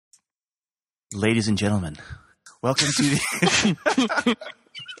Ladies and gentlemen, welcome to the...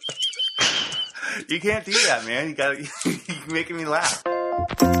 You can't do that, man. You're making me laugh.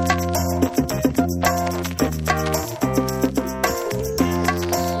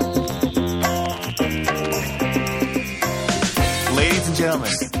 Ladies and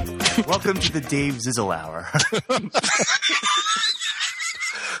gentlemen, welcome to the Dave Zizzle Hour.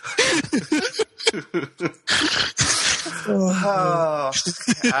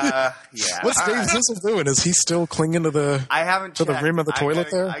 Yeah. What's Dave Zizzle doing? Is he still clinging to the the rim of the toilet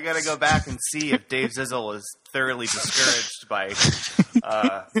there? I gotta go back and see if Dave Zizzle is thoroughly discouraged by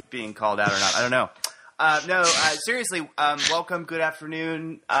being called out or not. I don't know. Seriously, welcome. Good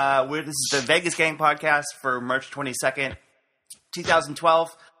afternoon. This is the Vegas Gang podcast for March 22nd,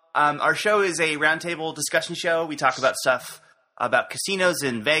 2012. Our show is a roundtable discussion show. We talk about stuff about casinos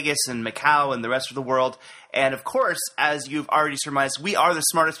in Vegas and Macau and the rest of the world. And of course, as you've already surmised, we are the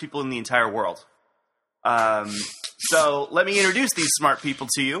smartest people in the entire world. So let me introduce these smart people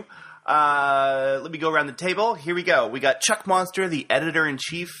to you. Let me go around the table. Here we go. We got Chuck Monster, the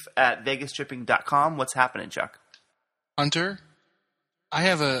editor-in-chief at VegasTripping.com. What's happening, Chuck? Hunter, I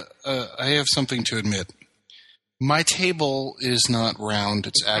have something to admit. My table is not round.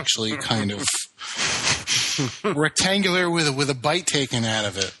 It's actually kind of rectangular with a bite taken out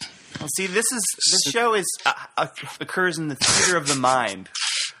of it. Well, see, this show occurs in the theater of the mind,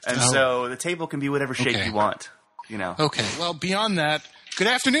 and so the table can be whatever shape you want. You know. Okay. Well, beyond that, good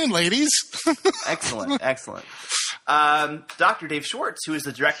afternoon, ladies. Excellent. Dr. Dave Schwartz, who is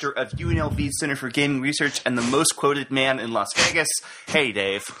the director of UNLV's Center for Gaming Research and the most quoted man in Las Vegas. Hey,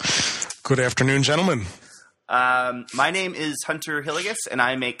 Dave. Good afternoon, gentlemen. My name is Hunter Hilligus, and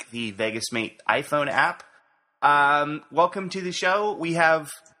I make the VegasMate iPhone app. Welcome to the show. We have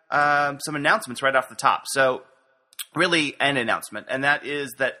some announcements right off the top. So, really an announcement, and that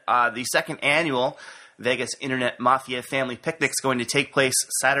is that the second annual Vegas Internet Mafia Family Picnic is going to take place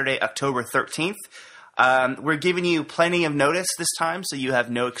Saturday, October 13th. We're giving you plenty of notice this time, so you have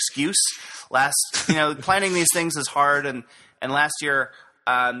no excuse. Planning these things is hard, and last year,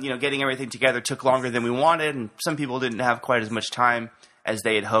 getting everything together took longer than we wanted, and some people didn't have quite as much time as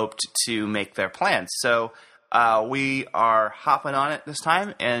they had hoped to make their plans. So we are hopping on it this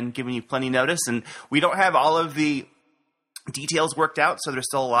time and giving you plenty of notice, and we don't have all of the details worked out, so there's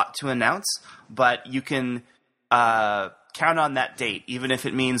still a lot to announce, but you can count on that date, even if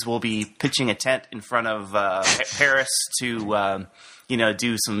it means we'll be pitching a tent in front of Paris to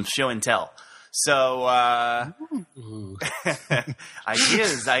do some show and tell. So,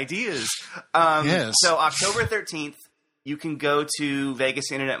 ideas. Yes. So October 13th, you can go to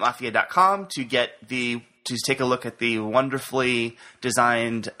VegasInternetMafia.com to take a look at the wonderfully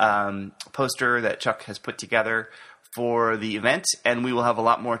designed poster that Chuck has put together for the event, and we will have a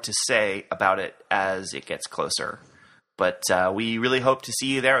lot more to say about it as it gets closer. But we really hope to see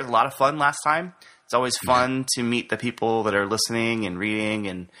you there. It was a lot of fun last time. It's always fun to meet the people that are listening and reading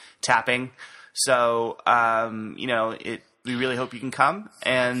and tapping. So, we really hope you can come,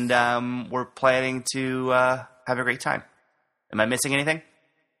 and we're planning to have a great time. Am I missing anything?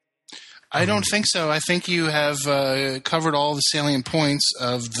 I don't think so. I think you have covered all the salient points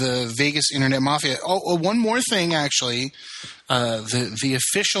of the Vegas Internet Mafia. Oh, one more thing, actually. The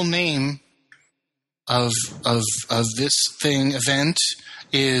official name of this event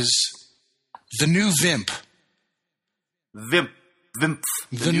is the new Vimp. Vimp. The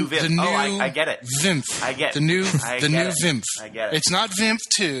new Vimp. I get it. Vimp. I get it. The new Vimp. I get it. It's not Vimp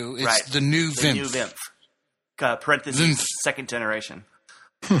 2. It's the new Vimp. The new Vimp. Parentheses, Vimp. Second generation.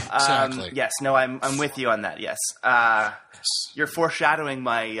 Exactly. Yes. No, I'm with you on that. Yes. You're foreshadowing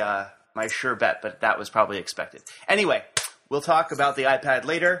my sure bet, but that was probably expected. Anyway, we'll talk about the iPad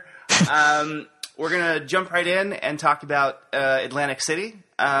later. We're going to jump right in and talk about Atlantic City.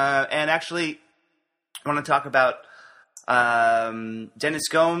 And actually, I want to talk about Dennis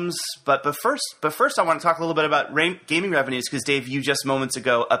Gomes. But first, I want to talk a little bit about gaming revenues, because, Dave, you just moments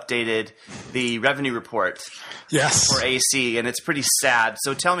ago updated the revenue report for AC, and it's pretty sad.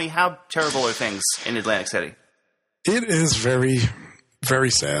 So tell me, how terrible are things in Atlantic City? It is very, very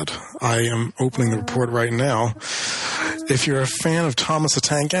sad. I am opening the report right now. If you're a fan of Thomas the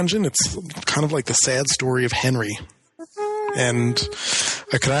Tank Engine, it's kind of like the sad story of Henry. And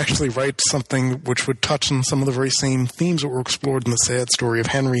I could actually write something which would touch on some of the very same themes that were explored in the sad story of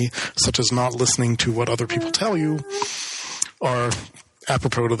Henry, such as not listening to what other people tell you, are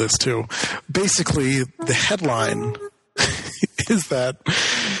apropos to this too. Basically, the headline is that...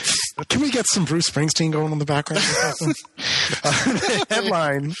 Can we get some Bruce Springsteen going on the background? The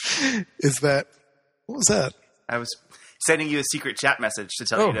headline is that... What was that? sending you a secret chat message to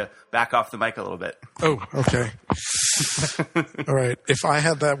tell you to back off the mic a little bit. Oh, okay. All right. If I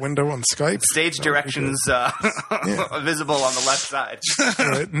had that window on Skype, stage directions visible on the left side. All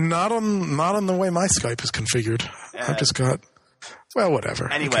right. Not on the way my Skype is configured. I've just got. Well,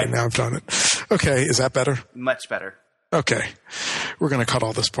 whatever. Anyway, okay, now I've done it. Okay, is that better? Much better. Okay, we're gonna cut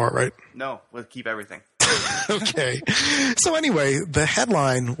all this part, right? No, we'll keep everything. Okay. So anyway, the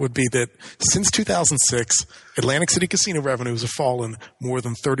headline would be that since 2006, Atlantic City casino revenues have fallen more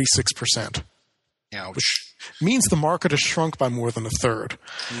than 36%. Ouch. Which means the market has shrunk by more than a third.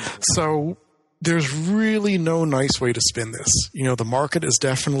 So there's really no nice way to spin this. The market is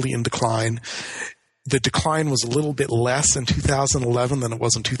definitely in decline. The decline was a little bit less in 2011 than it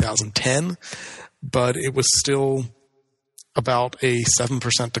was in 2010, but it was still about a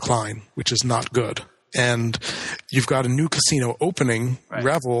 7% decline, which is not good. And you've got a new casino opening, right,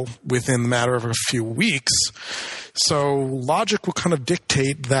 Revel, within the matter of a few weeks. So logic will kind of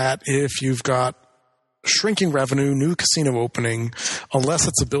dictate that if you've got shrinking revenue, new casino opening, unless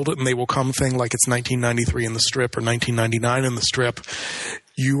it's a build it and they will come thing like it's 1993 in the Strip or 1999 in the Strip,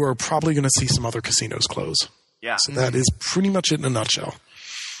 you are probably going to see some other casinos close. Yeah. So that is pretty much it in a nutshell.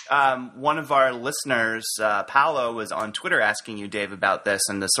 One of our listeners, Paolo, was on Twitter asking you, Dave, about this,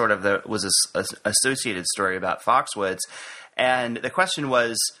 and was an associated story about Foxwoods. And the question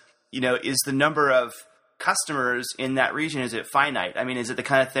was, is the number of customers in that region, is it finite? I mean, is it the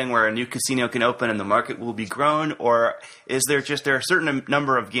kind of thing where a new casino can open and the market will be grown, or is there are a certain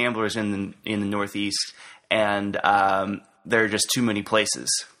number of gamblers in the Northeast, and there are just too many places?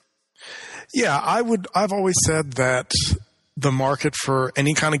 Yeah, I've always said that the market for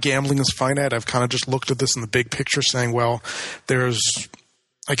any kind of gambling is finite. I've kind of just looked at this in the big picture saying, well, there's,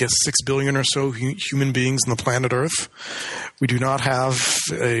 I guess, 6 billion or so human beings on the planet Earth. We do not have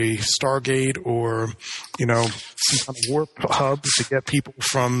a Stargate or, some kind of warp hub to get people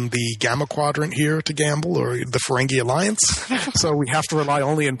from the Gamma Quadrant here to gamble, or the Ferengi Alliance. So we have to rely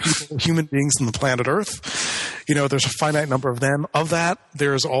only on human beings on the planet Earth. There's a finite number of them. Of that,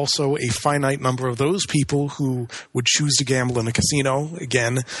 there's also a finite number of those people who would choose to gamble in a casino.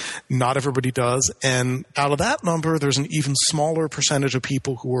 Again, not everybody does. And out of that number, there's an even smaller percentage of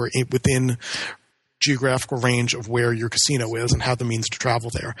people who are within geographical range of where your casino is and have the means to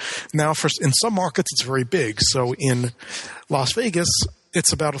travel there. Now, in some markets, it's very big. So in Las Vegas,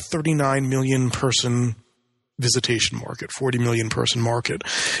 it's about a 39 million person visitation market, 40 million person market.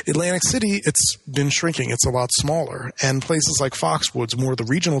 Atlantic City, it's been shrinking. It's a lot smaller. And places like Foxwoods, more of the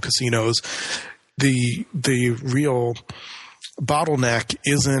regional casinos, the real bottleneck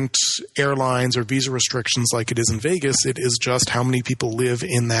isn't airlines or visa restrictions like it is in Vegas. It is just how many people live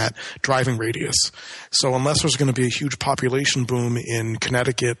in that driving radius. So unless there's going to be a huge population boom in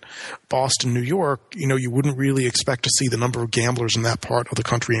Connecticut, Boston, New York, you wouldn't really expect to see the number of gamblers in that part of the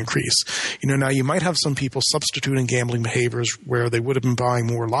country increase. Now you might have some people substituting gambling behaviors where they would have been buying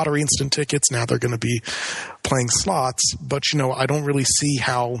more lottery instant tickets. Now they're going to be playing slots. But, I don't really see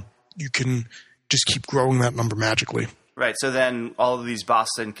how you can just keep growing that number magically. Right. So then all of these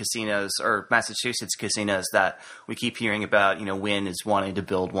Boston casinos or Massachusetts casinos that we keep hearing about, Wynn is wanting to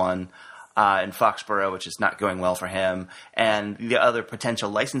build one in Foxborough, which is not going well for him, and the other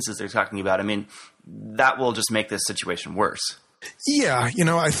potential licenses they're talking about. I mean, that will just make this situation worse. Yeah.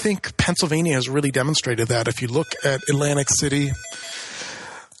 I think Pennsylvania has really demonstrated that. If you look at Atlantic City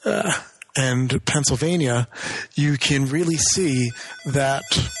and Pennsylvania, you can really see that.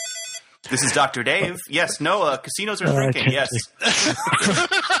 This is Dr. Dave. Yes, no, casinos are shrinking. Yes.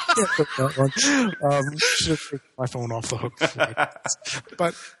 Should take my phone off the hook.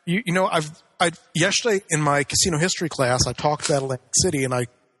 But yesterday in my casino history class, I talked about Atlantic City, and I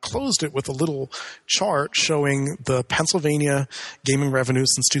closed it with a little chart showing the Pennsylvania gaming revenue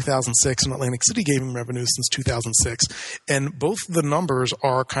since 2006 and Atlantic City gaming revenue since 2006, and both the numbers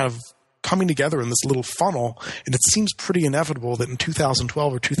are kind of coming together in this little funnel, and it seems pretty inevitable that in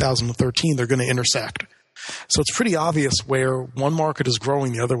 2012 or 2013 they're going to intersect. So it's pretty obvious where one market is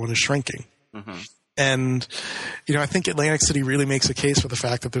growing, the other one is shrinking. Mm-hmm. And, I think Atlantic City really makes a case for the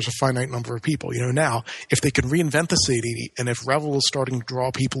fact that there's a finite number of people. Now, if they can reinvent the city, and if Revel is starting to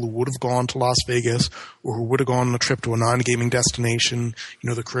draw people who would have gone to Las Vegas or who would have gone on a trip to a non-gaming destination,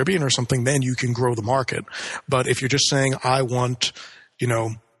 the Caribbean or something, then you can grow the market. But if you're just saying, I want,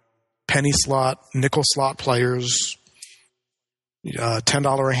 penny slot, nickel slot players,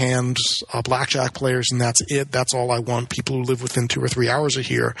 $10 a hand, blackjack players, and that's it. That's all I want. People who live within 2 or 3 hours of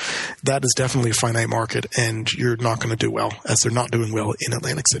here. That is definitely a finite market, and you're not going to do well, as they're not doing well in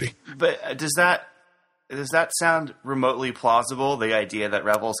Atlantic City. But does that does that sound remotely plausible? The idea that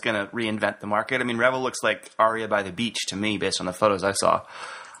Revel's going to reinvent the market. I mean, Revel looks like Aria by the beach to me, based on the photos I saw.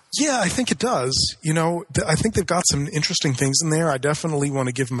 Yeah, I think it does. I think they've got some interesting things in there. I definitely want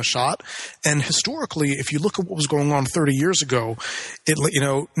to give them a shot. And historically, if you look at what was going on 30 years ago,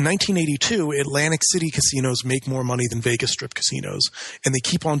 1982, Atlantic City casinos make more money than Vegas Strip casinos. And they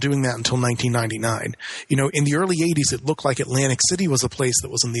keep on doing that until 1999. In the early 80s, it looked like Atlantic City was a place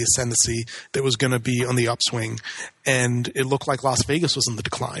that was in the ascendancy, that was going to be on the upswing. And it looked like Las Vegas was in the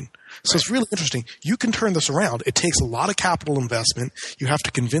decline. So It's really interesting. You can turn this around. It takes a lot of capital investment. You have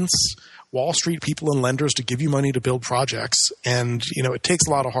to convince Wall Street people and lenders to give you money to build projects. And, it takes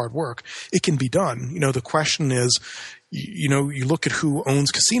a lot of hard work. It can be done. The question is, you look at who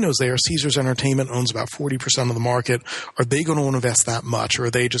owns casinos there. Caesars Entertainment owns about 40% of the market. Are they going to invest that much, or are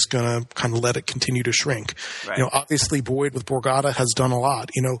they just going to kind of let it continue to shrink? Right. Obviously Boyd with Borgata has done a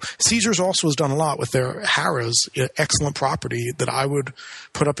lot. Caesars also has done a lot with their Harrah's, excellent property that I would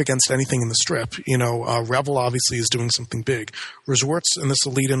put up against anything in the Strip. Revel obviously is doing something big. Resorts, and this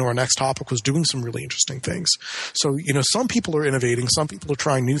will lead into our next topic, was doing some really interesting things. So, some people are innovating. Some people are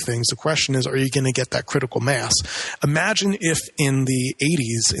trying new things. The question is, are you going to get that critical mass? Imagine if in the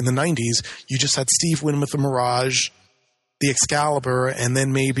 80s, in the 90s, you just had Steve Wynn with the Mirage, the Excalibur, and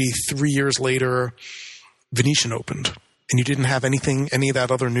then maybe 3 years later, Venetian opened, and you didn't have any of those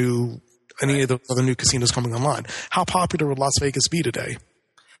other new casinos coming online. How popular would Las Vegas be today?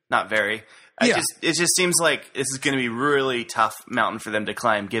 Not very. It just seems like this is going to be really tough mountain for them to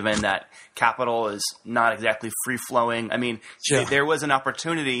climb, given that capital is not exactly free-flowing. I mean, there was an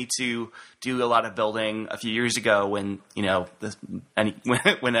opportunity to do a lot of building a few years ago when,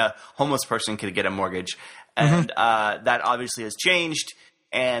 when a homeless person could get a mortgage. And that obviously has changed.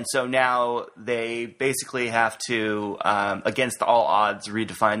 And so now they basically have to, against all odds,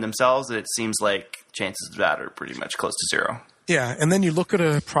 redefine themselves. It seems like chances of that are pretty much close to zero. Yeah, and then you look at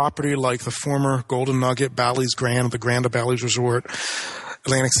a property like the former Golden Nugget, Bally's Grand, the Grand of Bally's Resort,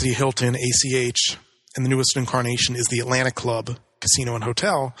 Atlantic City Hilton, ACH, and the newest incarnation is the Atlantic Club Casino and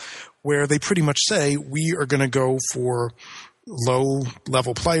Hotel, where they pretty much say, we are going to go for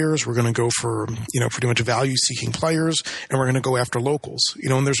low-level players, we're going to go for, pretty much value-seeking players, and we're going to go after locals.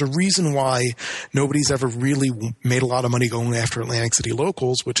 And there's a reason why nobody's ever really made a lot of money going after Atlantic City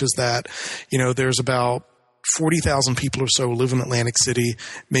locals, which is that, there's about 40,000 people or so live in Atlantic City,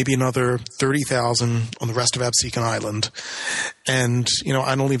 maybe another 30,000 on the rest of Absecon Island. And,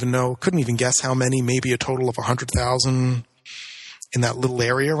 I don't even know, couldn't even guess how many, maybe a total of 100,000 in that little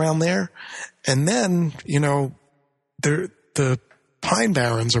area around there. And then, the Pine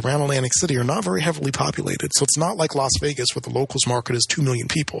Barrens around Atlantic City are not very heavily populated. So it's not like Las Vegas where the locals market is 2 million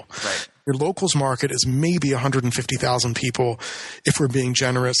people. Right. Your locals market is maybe 150,000 people, if we're being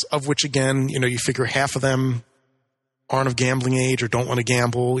generous, of which, again, you figure half of them aren't of gambling age or don't want to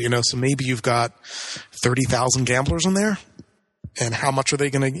gamble, so maybe you've got 30,000 gamblers in there. And how much are they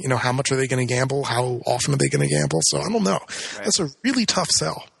going to gamble? How often are they going to gamble? So I don't know. Right. That's a really tough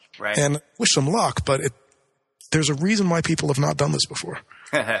sell. Right. And wish them luck, but there's a reason why people have not done this before.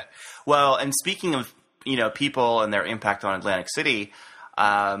 Well, and speaking of, people and their impact on Atlantic City,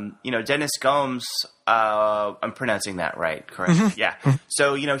 Dennis Gomes, I'm pronouncing that right, correct? Mm-hmm. Yeah. Mm-hmm.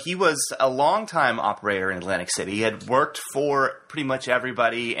 So, he was a longtime operator in Atlantic City. He had worked for pretty much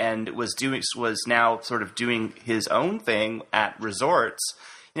everybody and was now sort of doing his own thing at resorts.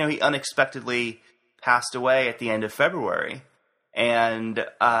 He unexpectedly passed away at the end of February. And,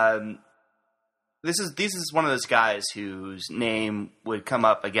 This is one of those guys whose name would come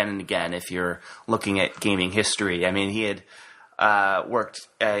up again and again if you're looking at gaming history. I mean, he had worked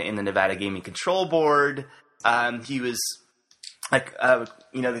in the Nevada Gaming Control Board. He was like, a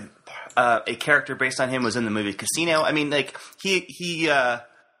character based on him was in the movie Casino. I mean, like he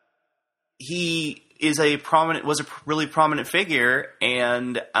is was a really prominent figure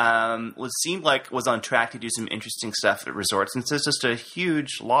and was on track to do some interesting stuff at resorts. And so it's just a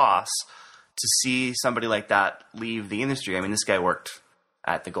huge loss to see somebody like that leave the industry. I mean, this guy worked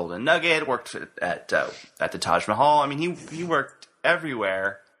at the Golden Nugget, worked at the Taj Mahal. I mean, he worked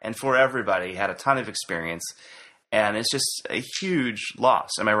everywhere and for everybody, had a ton of experience, and it's just a huge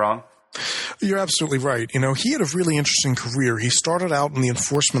loss. Am I wrong? You're absolutely right. He had a really interesting career. He started out on the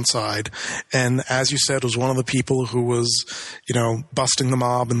enforcement side, and as you said, was one of the people who was, busting the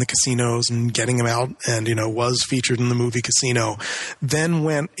mob in the casinos and getting them out, and, was featured in the movie Casino. Then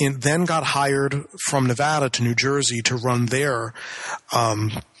got hired from Nevada to New Jersey to run their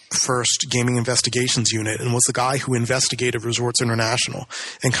first gaming investigations unit, and was the guy who investigated Resorts International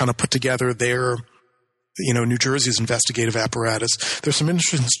and kind of put together their New Jersey's investigative apparatus. There's some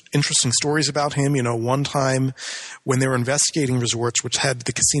interesting stories about him. One time when they were investigating resorts which had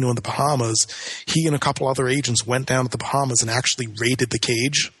the casino in the Bahamas, he and a couple other agents went down to the Bahamas and actually raided the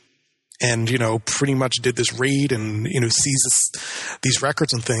cage and, pretty much did this raid and, seized these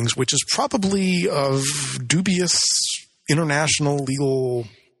records and things, which is probably of dubious international legal,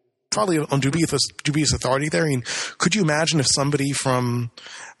 probably on dubious authority there. I mean, could you imagine if somebody from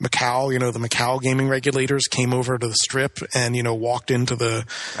Macau, the Macau gaming regulators came over to the Strip and, walked into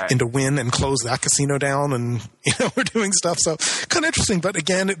into Wynn and closed that casino down and, we're doing stuff. So kind of interesting. But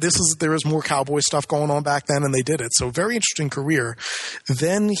again, there was more cowboy stuff going on back then and they did it. So very interesting career.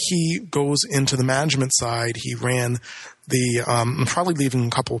 Then he goes into the management side. He ran I'm probably leaving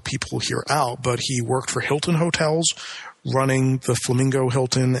a couple of people here out, but he worked for Hilton Hotels, running the Flamingo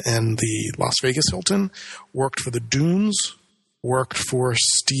Hilton and the Las Vegas Hilton, worked for the Dunes, worked for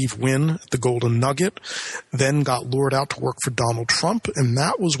Steve Wynn at the Golden Nugget, then got lured out to work for Donald Trump, and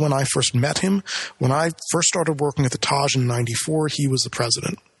that was when I first met him. When I first started working at the Taj in 94, he was the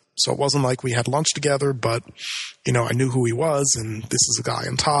president. So it wasn't like we had lunch together, but, I knew who he was, and this is a guy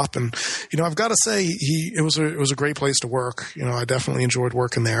on top. And, I've got to say, it was a great place to work. I definitely enjoyed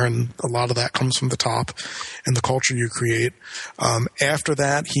working there, and a lot of that comes from the top and the culture you create. After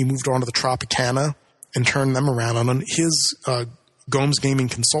that, he moved on to the Tropicana and turned them around. And on his Gomes Gaming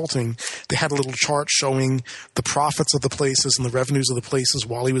Consulting, they had a little chart showing the profits of the places and the revenues of the places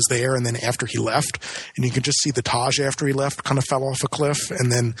while he was there and then after he left. And you could just see the Taj after he left kind of fell off a cliff, and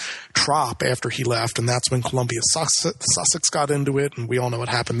then Trop after he left, and that's when Columbia Sussex got into it, and we all know what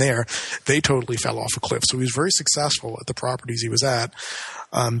happened there. They totally fell off a cliff. So he was very successful at the properties he was at.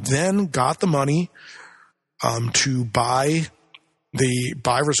 Then got the money to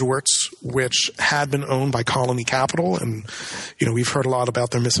buy resorts which had been owned by Colony Capital, and we've heard a lot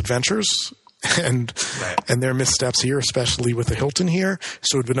about their misadventures and their missteps here, especially with the Hilton here.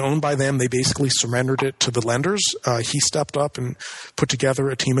 So it had been owned by them. They basically surrendered it to the lenders. He stepped up and put together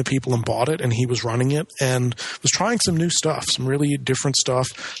a team of people and bought it, and he was running it and was trying some new stuff, some really different stuff.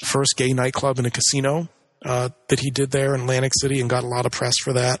 First gay nightclub in a casino that he did there in Atlantic City, and got a lot of press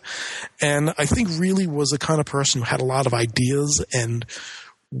for that. And I think really was the kind of person who had a lot of ideas and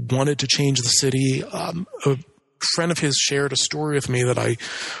wanted to change the city. A friend of his shared a story with me that I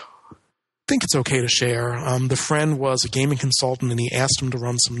think it's okay to share. The friend was a gaming consultant, and he asked him to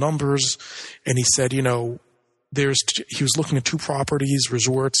run some numbers, and he said, he was looking at two properties,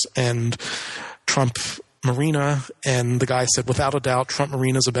 resorts and Trump Marina, and the guy said, without a doubt, Trump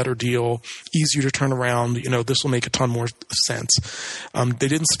Marina is a better deal, easier to turn around. This will make a ton more sense. They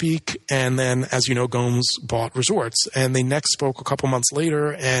didn't speak, and then, as you know, Gomes bought resorts, and they next spoke a couple months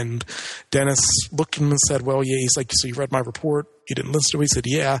later, and Dennis looked at him and said, well, yeah, he's like, so you read my report? You didn't listen to me? He said,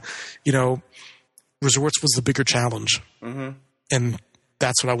 yeah, resorts was the bigger challenge, and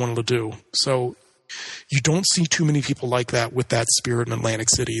that's what I wanted to do. So you don't see too many people like that with that spirit in Atlantic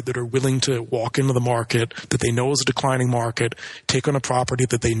City that are willing to walk into the market that they know is a declining market, take on a property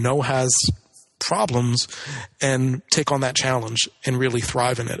that they know has problems, and take on that challenge and really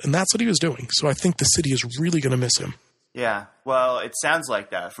thrive in it. And that's what he was doing. So I think the city is really going to miss him. Yeah, well, it sounds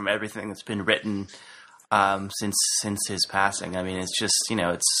like that from everything that's been written since his passing. I mean, it's just,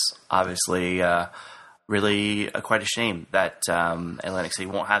 it's obviously really quite a shame that Atlantic City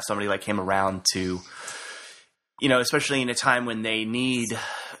won't have somebody like him around to, especially in a time when they need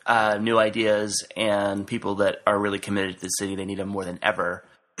new ideas and people that are really committed to the city. They need him more than ever.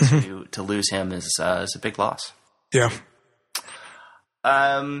 To lose him is a big loss. Yeah.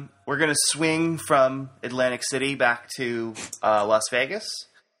 We're going to swing from Atlantic City back to Las Vegas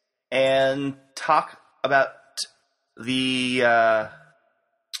and talk about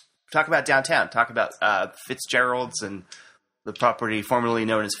downtown, talk about Fitzgerald's and the property formerly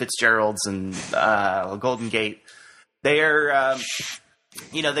known as Fitzgerald's and Golden Gate. They are,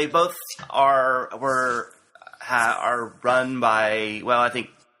 they both are run by, I think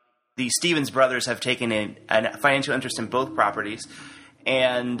the Stevens brothers have taken a financial interest in both properties.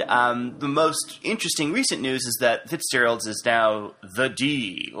 And the most interesting recent news is that Fitzgerald's is now the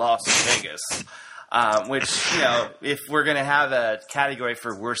D Las Vegas. Which, if we're going to have a category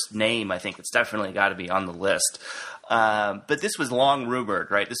for worst name, I think it's definitely got to be on the list. But this was long rumored,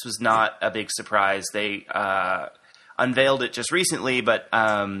 right? This was not a big surprise. They unveiled it just recently, but, there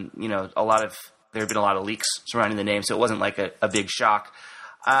have been a lot of leaks surrounding the name, so it wasn't like a big shock.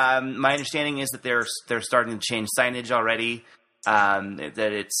 My understanding is that they're starting to change signage already, that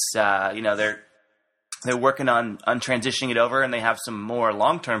it's, they're working on transitioning it over, and they have some more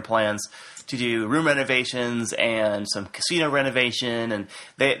long-term plans to do room renovations and some casino renovation. And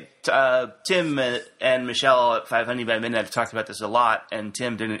Tim and Michelle at 500 by Midnight have talked about this a lot. And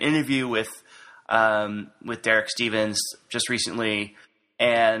Tim did an interview with Derek Stevens just recently.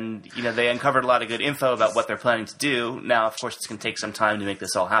 And, they uncovered a lot of good info about what they're planning to do. Now, of course, it's going to take some time to make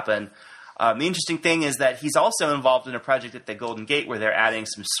this all happen. The interesting thing is that he's also involved in a project at the Golden Gate where they're adding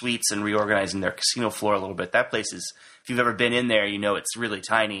some suites and reorganizing their casino floor a little bit. That place is, if you've ever been in there, it's really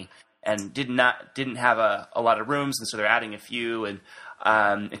tiny and didn't have a lot of rooms, and so they're adding a few and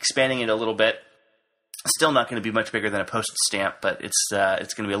expanding it a little bit. Still not going to be much bigger than a postage stamp, but it's going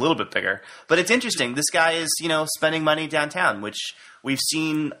to be a little bit bigger. But it's interesting. This guy is, spending money downtown, which we've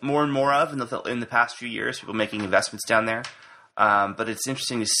seen more and more of in the past few years. People making investments down there, but it's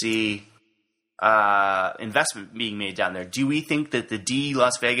interesting to see investment being made down there. Do we think that the D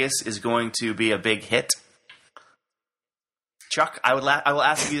Las Vegas is going to be a big hit? Chuck, I will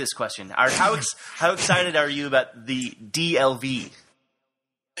ask you this question: how excited are you about the DLV?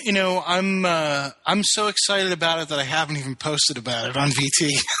 I'm so excited about it that I haven't even posted about it on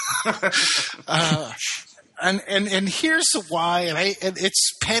VT. And here's why. And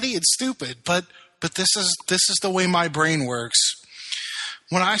it's petty and stupid, but this is the way my brain works.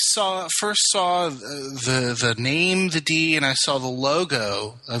 When I first saw the name, the D, and I saw the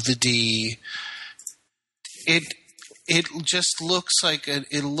logo of the D, it just looks like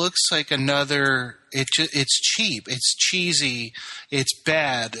another. It's cheap. It's cheesy. It's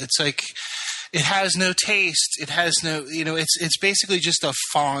bad. It's like it has no taste. It has no. It's basically just a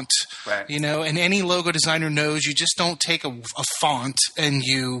font. Right. And any logo designer knows you just don't take a font and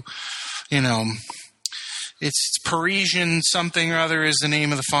It's Parisian something or other is the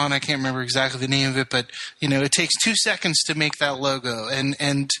name of the font. I can't remember exactly the name of it, but it takes 2 seconds to make that logo,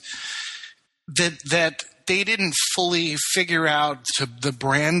 and that they didn't fully figure out to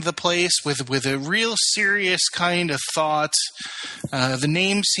brand the place with a real serious kind of thought. The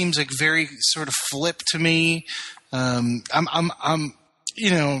name seems like very sort of flip to me. This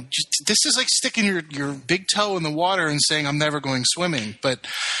is like sticking your big toe in the water and saying I'm never going swimming, but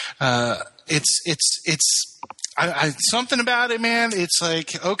it's something about it, man. It's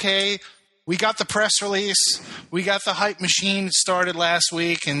like, okay, we got the press release, we got the hype machine started last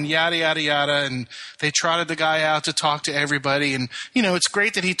week, and yada yada yada, and they trotted the guy out to talk to everybody, and it's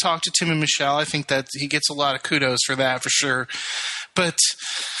great that he talked to Tim and Michelle. I think that he gets a lot of kudos for that, for sure. But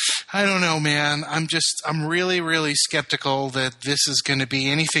I don't know, man. I'm really, really skeptical that this is going to be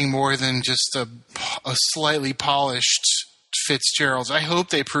anything more than just a slightly polished Fitzgerald's. I hope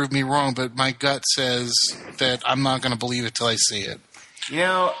they prove me wrong, but my gut says that I'm not going to believe it till I see it.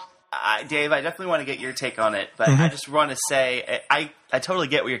 Dave, I definitely want to get your take on it, but I just want to say I totally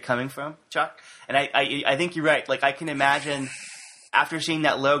get where you're coming from, Chuck, and I think you're right. Like, I can imagine after seeing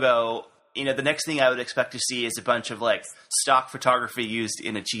that logo, the next thing I would expect to see is a bunch of like stock photography used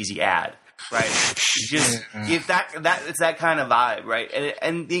in a cheesy ad, right? Just if it's that kind of vibe, right?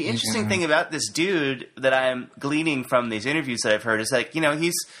 And the interesting thing about this dude that I'm gleaning from these interviews that I've heard is like,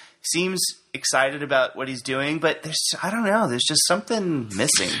 he's seems excited about what he's doing, but I don't know, there's just something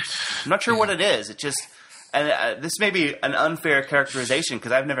missing. I'm not sure what it is. It just, and this may be an unfair characterization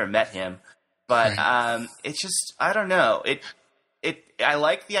because I've never met him, but it's just, I don't know. I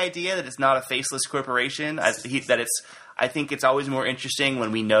like the idea that it's not a faceless corporation. I think it's always more interesting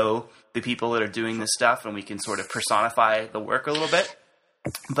when we know the people that are doing this stuff and we can sort of personify the work a little bit.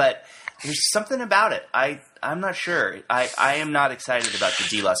 But there's something about it. I'm not sure. I am not excited about the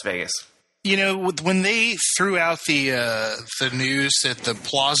D Las Vegas. When they threw out the news that the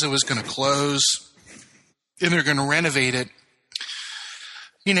plaza was going to close and they're going to renovate it,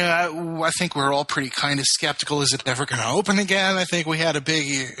 I think we're all pretty kind of skeptical. Is it ever going to open again? I think we had a big,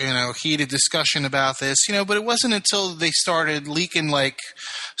 heated discussion about this, but it wasn't until they started leaking like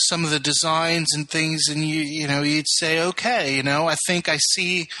some of the designs and things, and you'd say, okay, I think I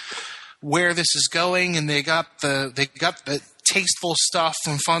see where this is going, and they got the tasteful stuff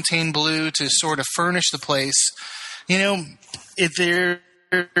from Fontainebleau to sort of furnish the place. Just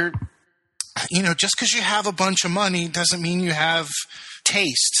because you have a bunch of money doesn't mean you have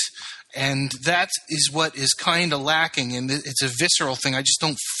taste, and that is what is kind of lacking, and it's a visceral thing. I just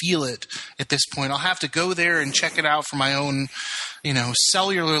don't feel it at this point. I'll have to go there and check it out for my own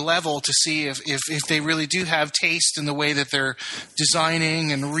cellular level to see if they really do have taste in the way that they're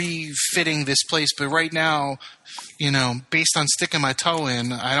designing and refitting this place. But right now, based on sticking my toe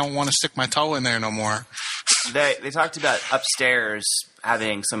in, I don't want to stick my toe in there no more. They talked about upstairs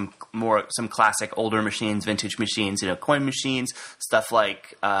having some classic older machines, vintage machines, coin machines, stuff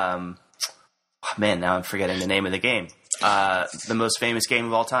like now I'm forgetting the name of the game. the most famous game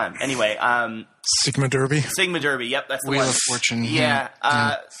of all time. Anyway, Sigma Derby. Sigma Derby. Yep, that's the Wheel one. of Fortune. Yeah.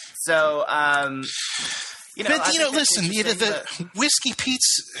 So, listen, the Whiskey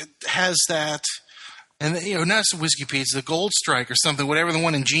Pete's has that, and not just Whiskey Pete's, the Gold Strike or something, whatever the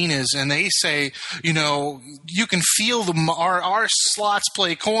one in Gene is, and they say, you can feel our slots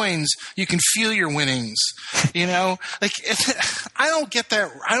play coins. You can feel your winnings. Like I don't get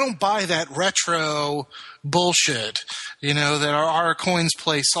that. I don't buy that retro bullshit. That our coins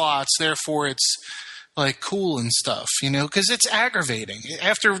play slots, therefore it's like cool and stuff, because it's aggravating.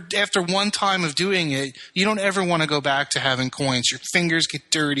 After one time of doing it, you don't ever want to go back to having coins. Your fingers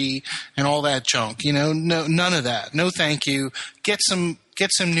get dirty and all that junk. No, none of that. No, thank you. Get some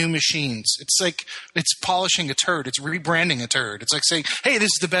new machines. It's like it's polishing a turd. It's rebranding a turd. It's like saying, "Hey,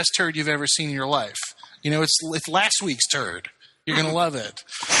 this is the best turd you've ever seen in your life." It's last week's turd. You're gonna love it.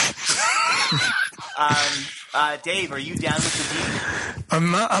 Dave, are you down with the D?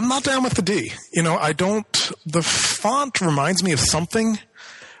 I'm not down with the D. The font reminds me of something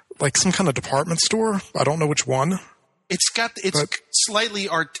like some kind of department store. I don't know which one. It's slightly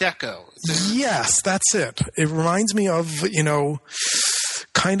Art Deco. Yes, that's it. It reminds me of,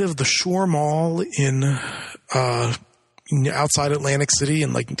 kind of the Shore Mall in outside Atlantic City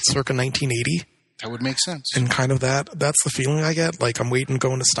in like circa 1980. That would make sense. And kind of that's the feeling I get. Like I'm waiting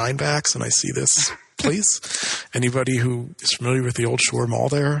going to Steinbach's and I see this place. Anybody who is familiar with the old Shore Mall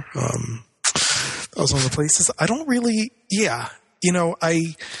there, that was one of the places. I don't really,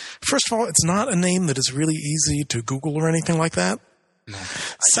 first of all, it's not a name that is really easy to Google or anything like that. No.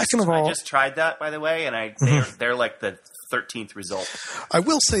 Second of all, I just tried that, by the way, and they're like the 13th result. I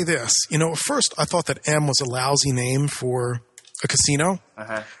will say this. First I thought that M was a lousy name for a casino.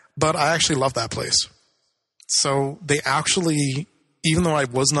 Uh-huh. But I actually love that place. So they actually, even though I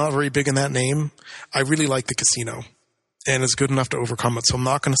was not very big in that name, I really like the casino. And it's good enough to overcome it. So I'm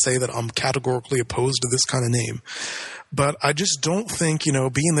not going to say that I'm categorically opposed to this kind of name. But I just don't think,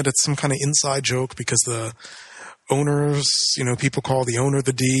 being that it's some kind of inside joke because the owners, people call the owner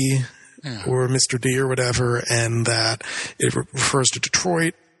the D or Mr. D or whatever, and that it refers to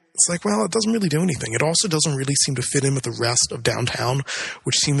Detroit. It's like, well, it doesn't really do anything. It also doesn't really seem to fit in with the rest of downtown,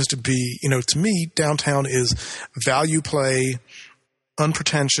 which seems to be, to me, downtown is value play,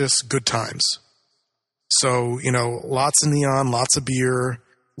 unpretentious, good times. So, lots of neon, lots of beer,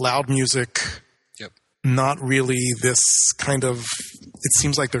 loud music. Yep. Not really this kind of, it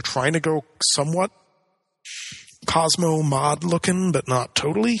seems like they're trying to go somewhat Cosmo mod looking, but not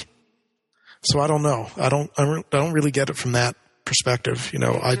totally. So I don't know. I don't really get it from that perspective,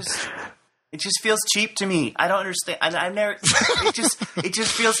 it just feels cheap to me. I don't understand. I've never. It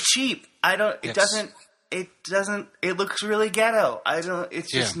just feels cheap. I don't. It doesn't. It doesn't. It looks really ghetto. I don't.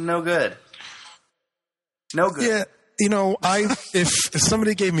 It's just no good. No good. Yeah. If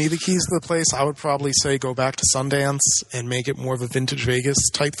somebody gave me the keys to the place, I would probably say go back to Sundance and make it more of a vintage Vegas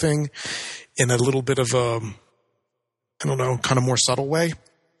type thing in a little bit of a, I don't know, kind of more subtle way.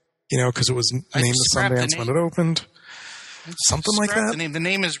 Because it was named the Sundance when it opened. Something like that. The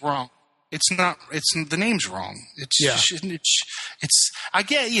name is wrong. It's not. The name's wrong. I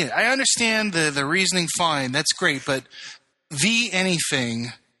get you. I understand the reasoning. Fine, that's great. But the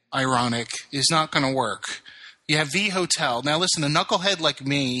anything ironic is not going to work. You have the hotel. Now listen, a knucklehead like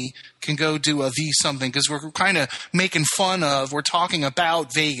me can go do a the something because we're kind of making fun of. We're talking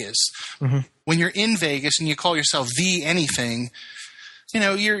about Vegas. Mm-hmm. When you're in Vegas and you call yourself the anything.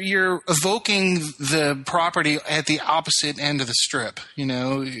 You're evoking the property at the opposite end of the strip.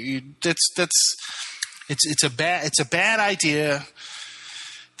 It's a bad idea.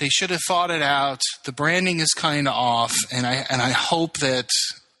 They should have thought it out. The branding is kind of off, and I hope that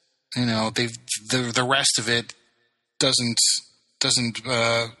the rest of it doesn't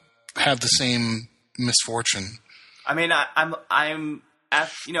have the same misfortune. I mean, I'm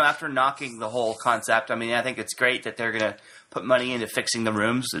after knocking the whole concept. I mean, I think it's great that they're gonna put money into fixing the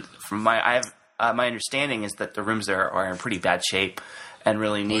rooms. From my understanding is that the rooms there are in pretty bad shape and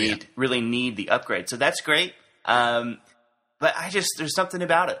really need the upgrade. So that's great. But there's something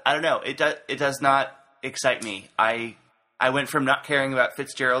about it. I don't know. It does not excite me. I went from not caring about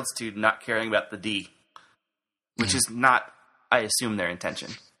Fitzgerald's to not caring about the D, which is not, I assume, their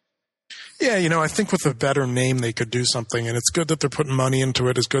intention. Yeah, I think with a better name they could do something, and it's good that they're putting money into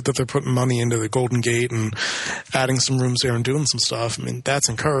it. It's good that they're putting money into the Golden Gate and adding some rooms there and doing some stuff. I mean, that's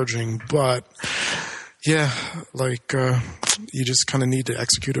encouraging, but yeah, you just kind of need to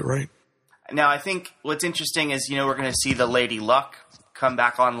execute it right. Now, I think what's interesting is, we're going to see the Lady Luck come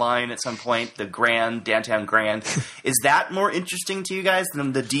back online at some point, the Downtown Grand. Is that more interesting to you guys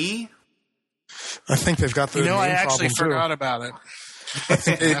than the D? I think they've got the name I actually problem forgot too. about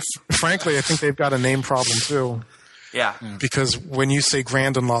it. Frankly, I think they've got a name problem too. Yeah. Because when you say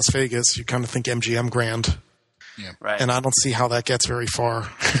Grand in Las Vegas, you kind of think MGM Grand. Yeah. Right. And I don't see how that gets very far.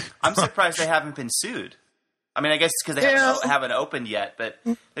 I'm surprised they haven't been sued. I mean, I guess because they haven't opened yet, but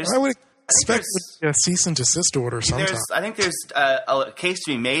I would expect a cease and desist order sometime. I think there's a case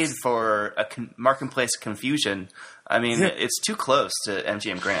to be made for a marketplace confusion. I mean, it's too close to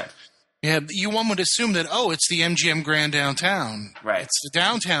MGM Grand. Yeah, one would assume that, it's the MGM Grand downtown. Right. It's the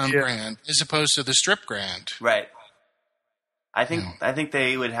downtown Grand as opposed to the Strip Grand. Right. I think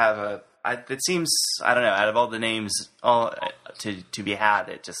they would have it seems, I don't know, out of all the names to be had,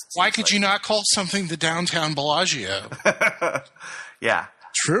 it just Why could you not call something the downtown Bellagio? Yeah.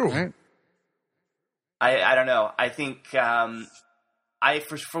 True. Right? I don't know. I think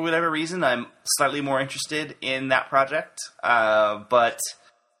for whatever reason, I'm slightly more interested in that project. But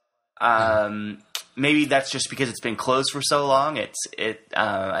maybe that's just because it's been closed for so long.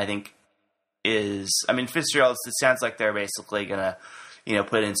 I think Fitzgerald's, it sounds like they're basically gonna,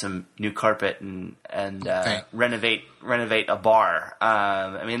 put in some new carpet and renovate a bar.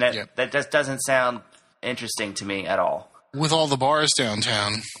 That just doesn't sound interesting to me at all. With all the bars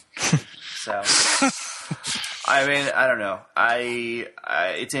downtown. So, I don't know.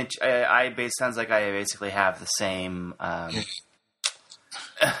 It sounds like I basically have the same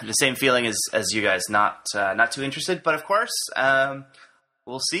feeling as you guys. Not too interested, but of course,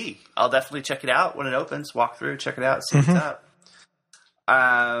 we'll see. I'll definitely check it out when it opens. Walk through, check it out, see what's up.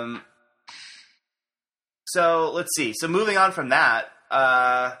 So let's see. So moving on from that,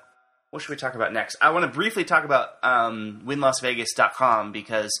 what should we talk about next? I want to briefly talk about winlasvegas.com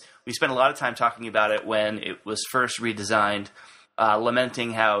because we spent a lot of time talking about it when it was first redesigned,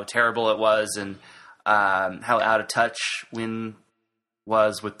 lamenting how terrible it was and how out of touch Wynn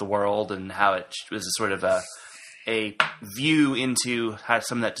was with the world and how it was a sort of a view into how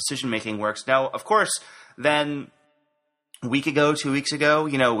some of that decision-making works. Now, of course, then a week ago, 2 weeks ago,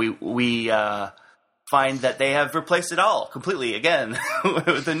 we find that they have replaced it all completely again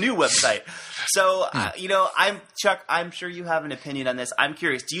with a new website. So, Chuck, I'm sure you have an opinion on this. I'm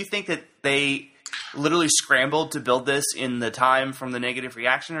curious. Do you think that they literally scrambled to build this in the time from the negative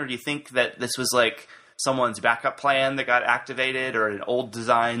reaction, or do you think that this was like someone's backup plan that got activated or an old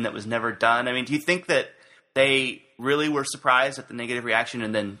design that was never done? I mean, do you think that they really were surprised at the negative reaction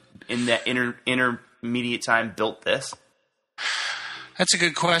and then in that intermediate time built this? That's a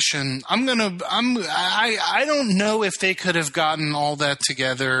good question. I don't know if they could have gotten all that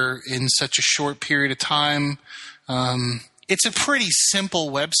together in such a short period of time. It's a pretty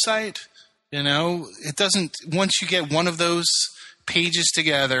simple website. It doesn't, once you get one of those pages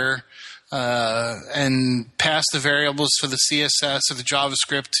together, and pass the variables for the CSS or the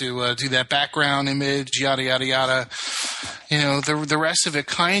JavaScript to do that background image, yada, yada, yada. The rest of it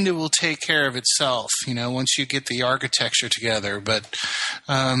kind of will take care of itself, once you get the architecture together. But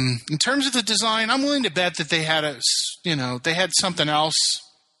in terms of the design, I'm willing to bet that they had they had something else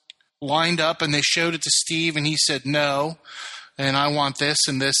lined up and they showed it to Steve and he said no, and I want this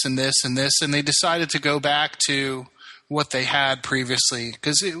and this and this and this, and they decided to go back to what they had previously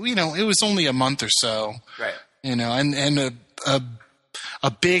because it was only a month or so, right? And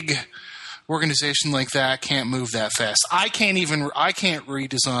a big organization like that can't move that fast. I can't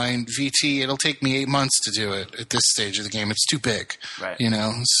redesign VT. It'll take me 8 months to do it at this stage of the game. It's too big, right?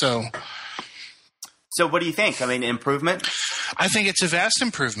 So what do you think? I mean, improvement? I think it's a vast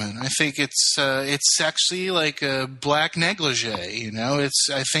improvement. I think it's actually like a black negligee.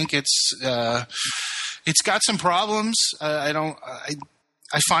 I think it's got some problems. I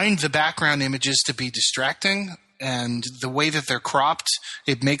find the background images to be distracting, and the way that they're cropped,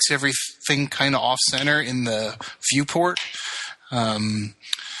 it makes everything kind of off-center in the viewport.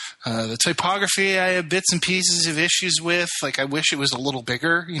 The typography, I have bits and pieces of issues with. Like, I wish it was a little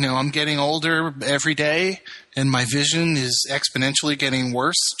bigger. I'm getting older every day, and my vision is exponentially getting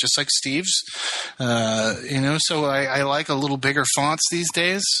worse, just like Steve's. So I like a little bigger fonts these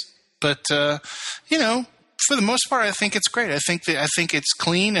days. But, for the most part, I think it's great. I think it's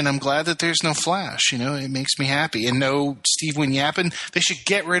clean, and I'm glad that there's no flash. It makes me happy. And no Steve Wynn yapping. They should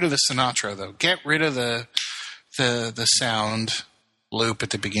get rid of the Sinatra, though. Get rid of the sound loop at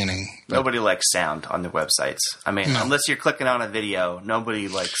the beginning. Nobody likes sound on their websites. I mean, unless you're clicking on a video, nobody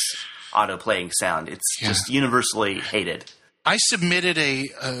likes auto-playing sound. It's just universally hated. I submitted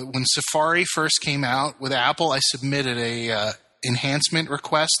when Safari first came out with Apple, I submitted a enhancement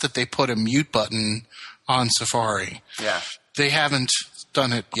request that they put a mute button on Safari. Yeah. They haven't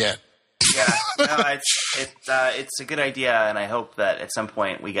done it yet. Yeah, no, it's a good idea, and I hope that at some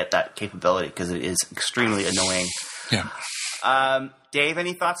point we get that capability because it is extremely annoying. Yeah. Dave,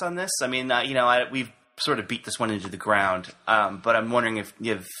 any thoughts on this? I mean, we've sort of beat this one into the ground, but I'm wondering if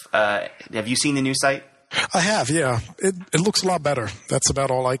have you seen the new site? I have, yeah. It looks a lot better. That's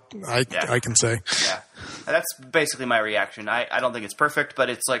about all I can say. Yeah, that's basically my reaction. I don't think it's perfect, but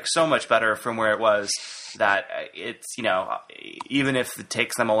it's like so much better from where it was that it's, even if it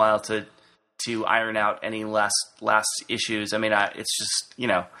takes them a while to iron out any last issues. I mean, it's just,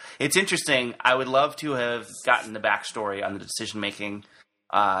 it's interesting. I would love to have gotten the backstory on the decision making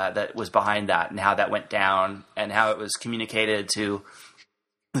that was behind that and how that went down and how it was communicated to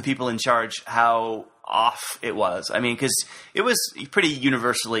the people in charge, how off it was. I mean, because it was pretty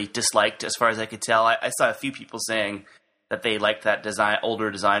universally disliked as far as I could tell. I saw a few people saying that they liked that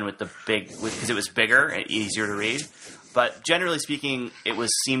older design with the because it was bigger and easier to read. But generally speaking,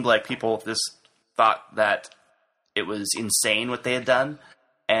 seemed like people just thought that it was insane what they had done.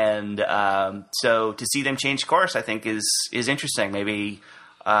 And so to see them change course, I think is interesting. Maybe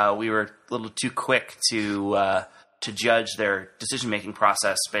we were a little too quick to judge their decision-making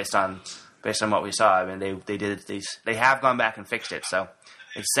process based on what we saw. I mean, they have gone back and fixed it, so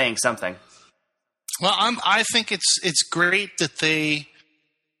it's saying something. Well, I think it's great that they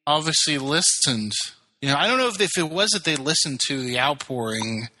obviously listened. I don't know if it was that they listened to the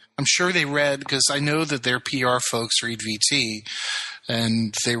outpouring. I'm sure they read, because I know that their PR folks read VT,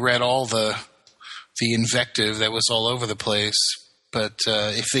 and they read all the invective that was all over the place. But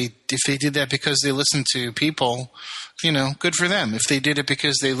if they did that because they listened to people, good for them. If they did it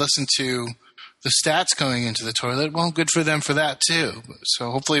because they listened to the stats going into the toilet, well, good for them for that too. So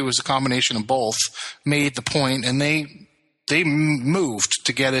hopefully it was a combination of both, made the point, and they moved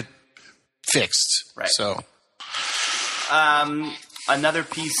to get it fixed. Right. So another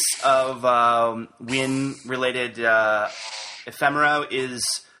piece of Win-related ephemera is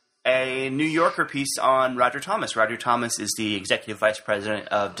a New Yorker piece on Roger Thomas. Roger Thomas is the Executive Vice President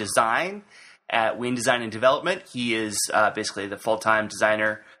of Design at Win Design and Development. He is basically the full-time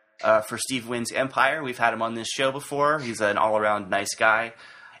designer for Steve Win's Empire. We've had him on this show before. He's an all-around nice guy.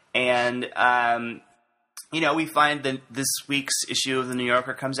 And, we find that this week's issue of the New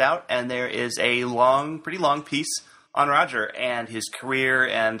Yorker comes out, and there is a pretty long piece on Roger and his career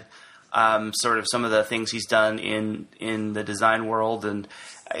and sort of some of the things he's done in the design world. And,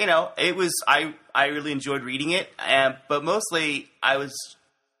 it was I really enjoyed reading it, but mostly it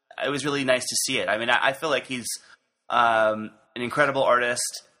was really nice to see it. I mean, I feel like he's an incredible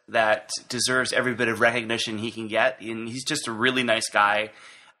artist that deserves every bit of recognition he can get, and he's just a really nice guy.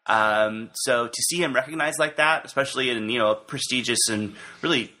 So to see him recognized like that, especially in a prestigious and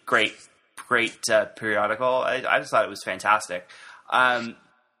really great periodical, I just thought it was fantastic.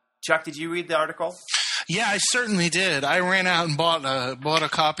 Chuck, did you read the article? Yeah, I certainly did. I ran out and bought a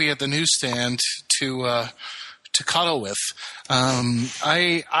copy at the newsstand to cuddle with.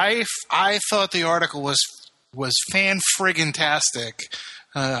 I thought the article was fan-friggin-tastic.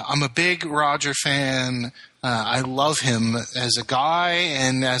 I'm a big Roger fan. I love him as a guy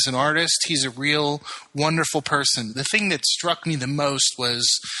and as an artist. He's a real wonderful person. The thing that struck me the most was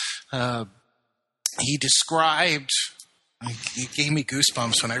he described. It gave me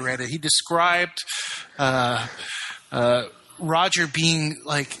goosebumps when I read it. He described Roger being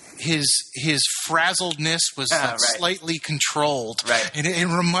like his frazzledness was right. slightly controlled, right. And it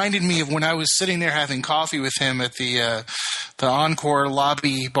reminded me of when I was sitting there having coffee with him at the Encore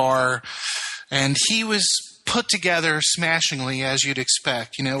lobby bar, and he was put together smashingly, as you'd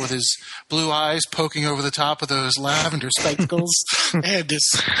expect, with his blue eyes poking over the top of those lavender spectacles, and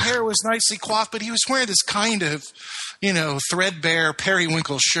his hair was nicely coiffed, but he was wearing this kind of, threadbare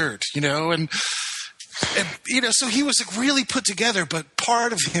periwinkle shirt, and so he was like really put together, but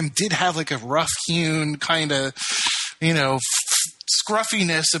part of him did have like a rough-hewn kind of,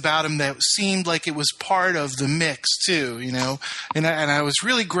 scruffiness about him that seemed like it was part of the mix too, and I was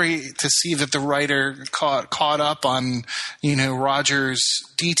really great to see that the writer caught up on, Roger's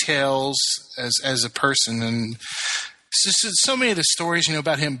details as a person, and so many of the stories,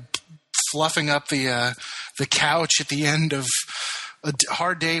 about him fluffing up the couch at the end of a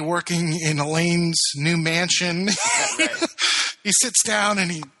hard day working in Elaine's new mansion. Right. He sits down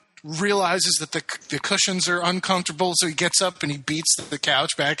and he realizes that the cushions are uncomfortable, so he gets up and he beats the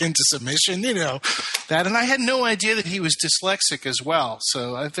couch back into submission, that. And I had no idea that he was dyslexic as well.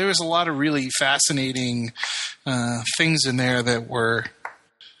 So there was a lot of really fascinating things in there that were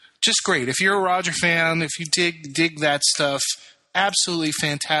just great. If you're a Roger fan, if you dig that stuff, absolutely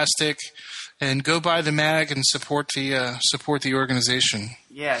fantastic. And go buy the mag and support the organization.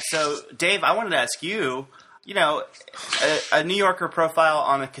 Yeah. So, Dave, I wanted to ask you. You know, a New Yorker profile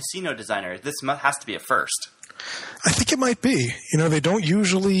on a casino designer. This has to be a first. I think it might be. You know, they don't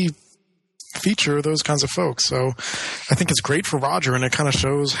usually feature those kinds of folks. So I think it's great for Roger, and it kind of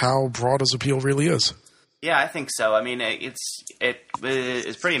shows how broad his appeal really is. Yeah, I think so. I mean, it's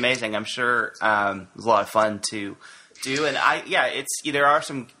pretty amazing. I'm sure it was a lot of fun to do, and there are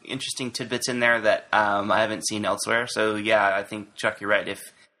some interesting tidbits in there that I haven't seen elsewhere. So yeah, I think Chuck, you're right.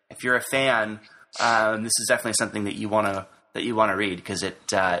 If you're a fan, this is definitely something that you want to read because it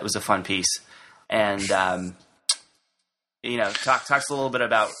was a fun piece, and talks a little bit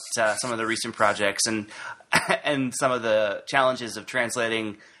about some of the recent projects and some of the challenges of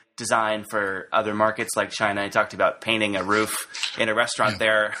translating design for other markets like China. He talked about painting a roof in a restaurant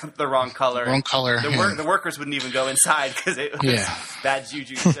there the wrong color. The workers wouldn't even go inside because it was bad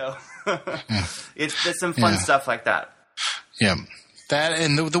juju. So it's some fun stuff like that. Yeah. That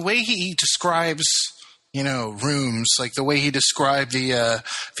and the way he describes, rooms, like the way he described the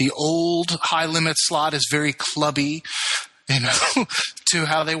old high limit slot is very clubby, to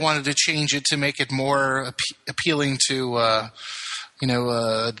how they wanted to change it to make it more appealing to,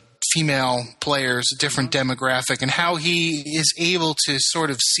 female players, a different demographic, and how he is able to sort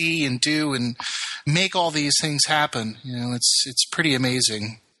of see and do and make all these things happen. It's pretty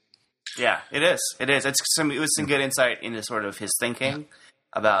amazing. Yeah, it is. It is. It was some good insight into sort of his thinking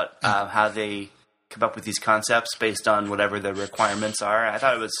about how they come up with these concepts based on whatever the requirements are. I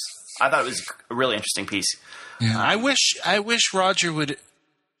thought it was a really interesting piece. Yeah, I wish Roger would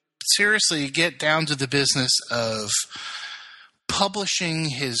seriously get down to the business of publishing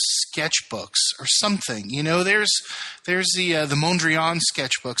his sketchbooks or something. There's the Mondrian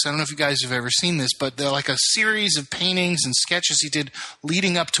sketchbooks. I don't know if you guys have ever seen this, but they're like a series of paintings and sketches he did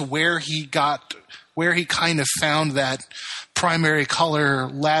leading up to where he kind of found that primary color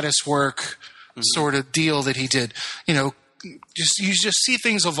lattice work sort of deal that he did. You just see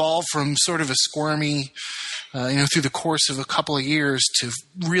things evolve from sort of a squirmy, through the course of a couple of years to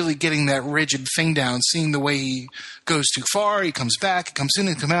really getting that rigid thing down, seeing the way he goes too far, he comes back, he comes in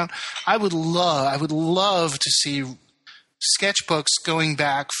and come out. I would love to see sketchbooks going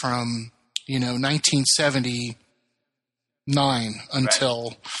back from, 1979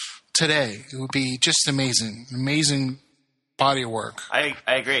 until today. It would be just amazing body of work. I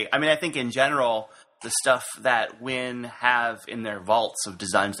agree. I mean, I think in general, the stuff that Wynn have in their vaults of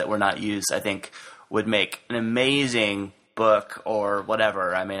designs that were not used, I think would make an amazing book or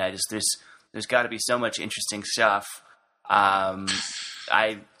whatever. I mean, there's got to be so much interesting stuff. I'm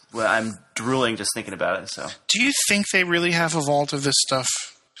drooling just thinking about it. So, do you think they really have a vault of this stuff?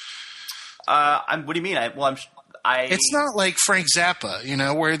 What do you mean? It's not like Frank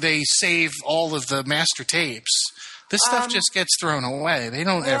Zappa, where they save all of the master tapes. This stuff just gets thrown away. They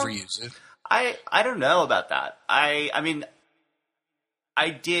don't ever use it. I don't know about that. I mean,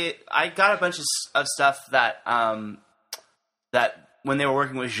 I got a bunch of stuff that when they were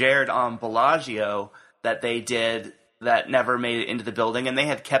working with Gerd on Bellagio that they did that never made it into the building, and they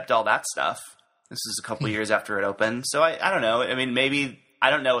had kept all that stuff. This is a couple of years after it opened. So I don't know. I mean, maybe I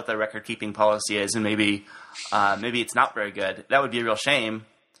don't know what the record keeping policy is, and maybe it's not very good. That would be a real shame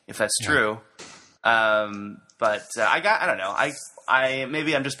if that's true. But I don't know.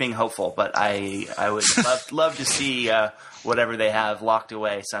 Maybe I'm just being hopeful, but I would love to see whatever they have locked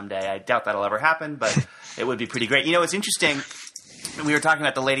away someday. I doubt that'll ever happen, but it would be pretty great. It's interesting. We were talking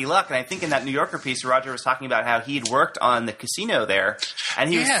about the Lady Luck, and I think in that New Yorker piece, Roger was talking about how he'd worked on the casino there, and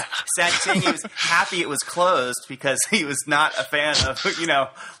he was saying he was happy it was closed because he was not a fan of,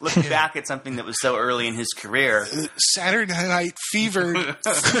 looking back at something that was so early in his career. Saturday Night Fever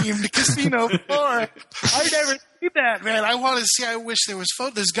themed casino floor. I never see that, man. I want to see. I wish there was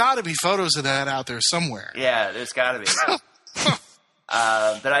photos. There's got to be photos of that out there somewhere. Yeah, there's got to be.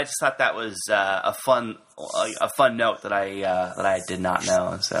 But I just thought that was a fun note that I did not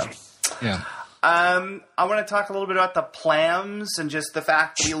know. So yeah. I want to talk a little bit about the Plams and just the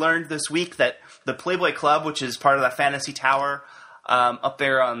fact we learned this week that the Playboy Club, which is part of that Fantasy Tower up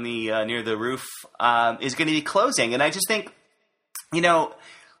there on the near the roof, is going to be closing. And I just think,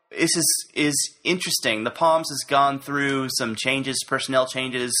 this is interesting. The Palms has gone through some changes, personnel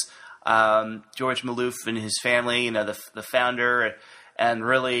changes. George Maloof and his family, the founder. And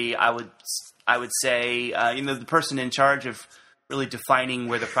really, I would say, the person in charge of really defining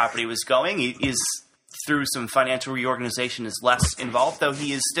where the property was going is through some financial reorganization is less involved, though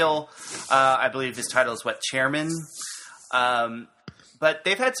he is still, I believe his title is chairman. But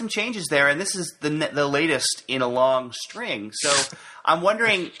they've had some changes there, and this is the latest in a long string. So I'm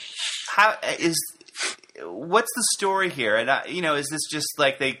wondering, what's the story here? And is this just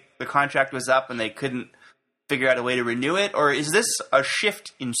like the contract was up and they couldn't figure out a way to renew it, or is this a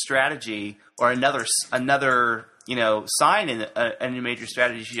shift in strategy or another sign in a major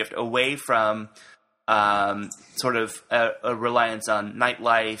strategy shift away from sort of a reliance on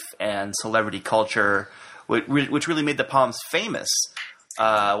nightlife and celebrity culture, which really made the Palms famous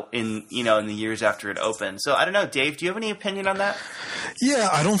in the years after it opened? So I don't know, Dave, do you have any opinion on that? Yeah,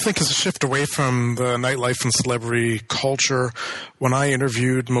 I don't think it's a shift away from the nightlife and celebrity culture. When I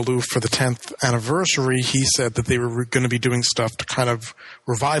interviewed Maloof for the 10th anniversary, he said that they were going to be doing stuff to kind of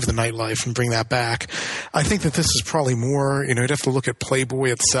revive the nightlife and bring that back. I think that this is probably more, you'd have to look at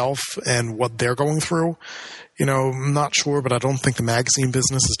Playboy itself and what they're going through. I'm not sure, but I don't think the magazine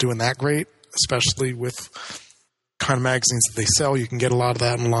business is doing that great, especially with kind of magazines that they sell. You can get a lot of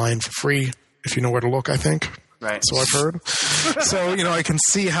that online for free if you know where to look, I think. Right. So I've heard. So, I can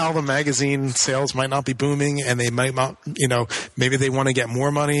see how the magazine sales might not be booming, and they might not, maybe they want to get more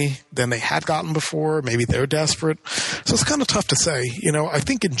money than they had gotten before. Maybe they're desperate. So it's kind of tough to say. I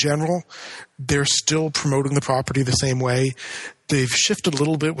think in general, they're still promoting the property the same way. They've shifted a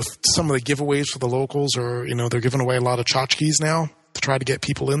little bit with some of the giveaways for the locals, or, they're giving away a lot of tchotchkes now to try to get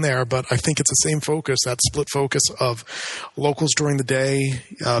people in there. But I think it's the same focus, that split focus of locals during the day,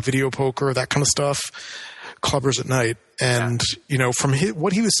 video poker, that kind of stuff, clubbers at night. And, from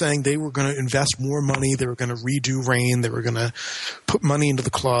what he was saying, they were going to invest more money. They were going to redo Rain. They were going to put money into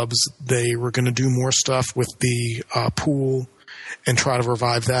the clubs. They were going to do more stuff with the pool and try to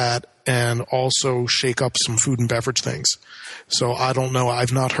revive that, and also shake up some food and beverage things. So I don't know.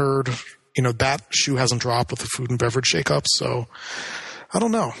 I've not heard, that shoe hasn't dropped with the food and beverage shake-ups. So I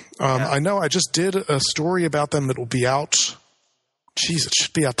don't know. I know I just did a story about them that will be out. Geez, it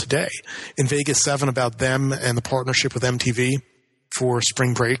should be out today in Vegas 7 about them and the partnership with MTV for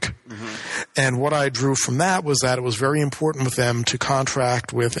spring break. Mm-hmm. And what I drew from that was that it was very important with them to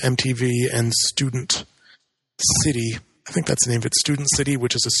contract with MTV and Student City. I think that's the name of it, Student City,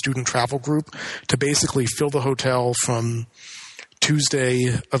 which is a student travel group, to basically fill the hotel from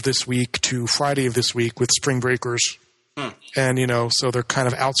Tuesday of this week to Friday of this week with spring breakers. And, so they're kind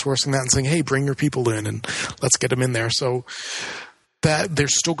of outsourcing that and saying, hey, bring your people in and let's get them in there. So that they're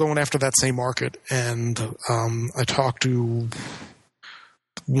still going after that same market. And I talked to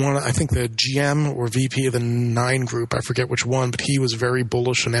I think the GM or VP of the 9 group, I forget which one, but he was very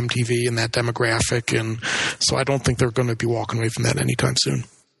bullish on MTV and that demographic. And so I don't think they're going to be walking away from that anytime soon.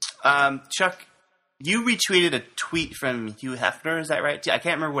 Chuck, you retweeted a tweet from Hugh Hefner, is that right? I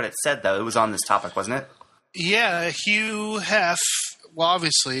can't remember what it said, though. It was on this topic, wasn't it? Yeah, Hugh Hef, well,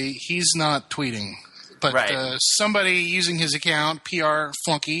 obviously, he's not tweeting. But right. Somebody using his account, PR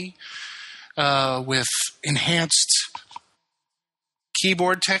Flunky, with enhanced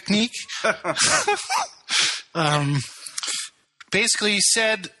keyboard technique, basically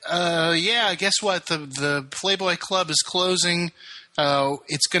said, guess what? The Playboy Club is closing.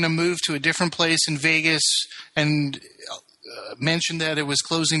 It's going to move to a different place in Vegas, and mentioned that it was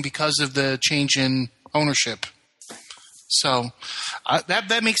closing because of the change in ownership. So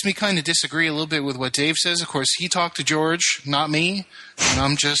that makes me kind of disagree a little bit with what Dave says. Of course, he talked to George, not me, and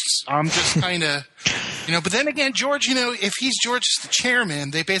I'm just kind of, But then again, George, if he's George's the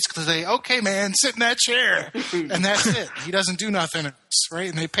chairman, they basically say, "Okay, man, sit in that chair," and that's it. He doesn't do nothing else, right?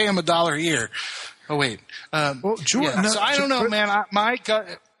 And they pay him $1 a year. Oh wait, George. Yeah. So I don't know, man.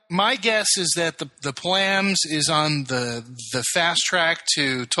 My guess is that the Plams is on the fast track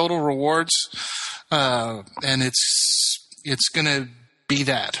to total rewards, and it's going to be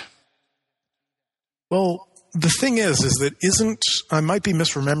that. Well, the thing is that I might be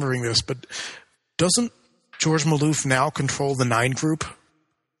misremembering this, but doesn't George Maloof now control the 9 group?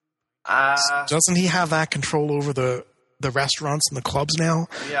 Doesn't he have that control over the restaurants and the clubs now?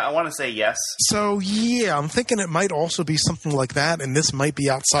 Yeah, I want to say yes. So, yeah, I'm thinking it might also be something like that, and this might be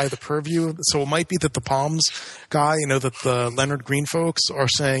outside the purview. So it might be that the Palms guy, that the Leonard Green folks are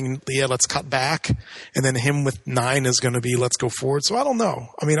saying, yeah, let's cut back, and then him with 9 is going to be, let's go forward. So I don't know.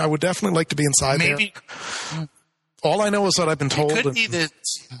 I mean, I would definitely like to be inside there. All I know is that I've been told. It could be that.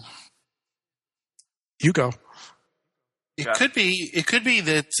 You go. It could be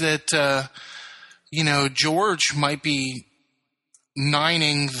that George might be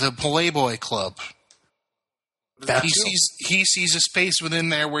nining the Playboy Club. He sees a space within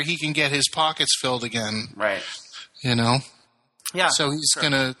there where he can get his pockets filled again. Right. Yeah. So he's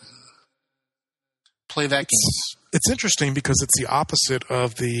going to play that game. It's interesting because it's the opposite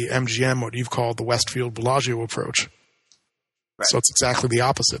of the MGM, what you've called the Westfield Bellagio approach. Right. So it's exactly the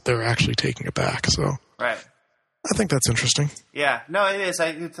opposite. They're actually taking it back. So right. I think that's interesting. Yeah, no, it is.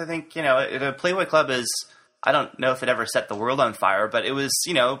 I think, the Playboy Club is, I don't know if it ever set the world on fire, but it was,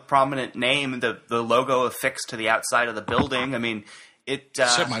 prominent name, the logo affixed to the outside of the building. I mean, it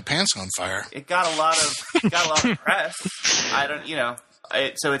set my pants on fire. It got a lot of press. I don't,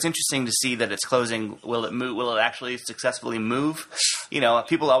 so it's interesting to see that it's closing. Will it move? Will it actually successfully move?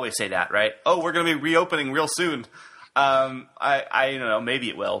 People always say that, right? Oh, we're going to be reopening real soon. I don't know. Maybe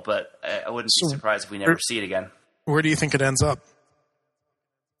it will, but I wouldn't be surprised if we never see it again. Where do you think it ends up?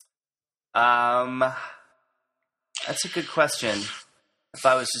 That's a good question. If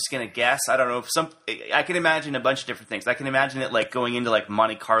I was just going to guess, I don't know. I can imagine a bunch of different things. I can imagine it like going into like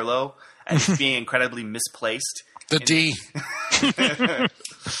Monte Carlo and just being incredibly misplaced. The D.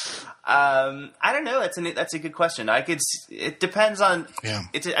 I don't know. That's a good question. It depends on. Yeah.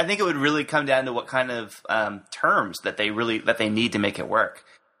 I think it would really come down to what kind of terms that they need to make it work.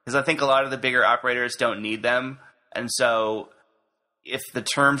 Because I think a lot of the bigger operators don't need them, and so if the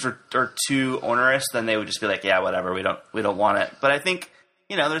terms are too onerous, then they would just be like, yeah, whatever, we don't want it. But I think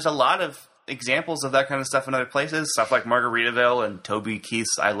there's a lot of examples of that kind of stuff in other places. Stuff like Margaritaville and Toby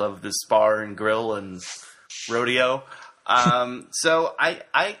Keith's I Love This Bar and Grill and Rodeo. So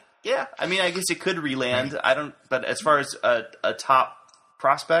I guess it could re-land. I don't, but as far as a top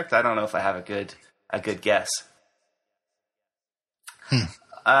prospect, I don't know if I have a good guess.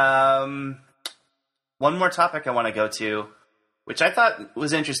 One more topic I want to go to, which I thought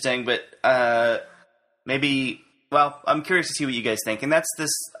was interesting, but I'm curious to see what you guys think. And that's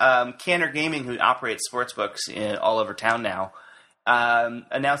this Canner Gaming, who operates sportsbooks all over town now,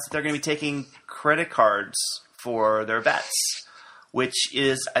 announced that they're going to be taking credit cards for their bets, which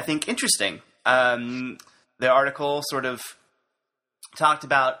is, I think, interesting. The article sort of talked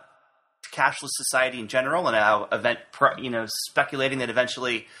about cashless society in general and how speculating that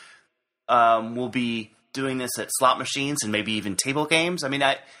eventually we'll be doing this at slot machines and maybe even table games. I mean,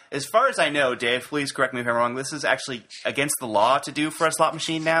 as far as I know, Dave, please correct me if I'm wrong, this is actually against the law to do for a slot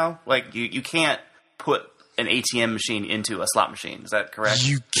machine now. Like, you can't put an ATM machine into a slot machine. Is that correct?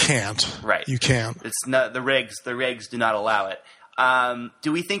 You can't. Right. You can't. It's not, the regs do not allow it.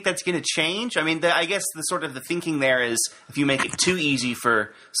 Do we think that's going to change? I mean, I guess the thinking there is if you make it too easy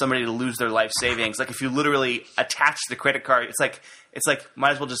for somebody to lose their life savings, like if you literally attach the credit card, it's like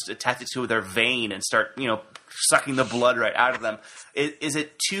might as well just attach it to their vein and start, sucking the blood right out of them. Is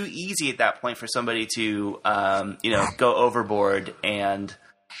it too easy at that point for somebody to, go overboard and,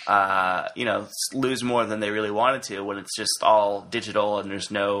 lose more than they really wanted to when it's just all digital and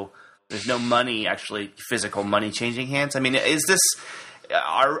there's no money, actually physical money changing hands? I mean, is this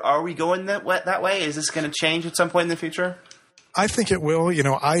are we going that way? Is this going to change at some point in the future? I think it will.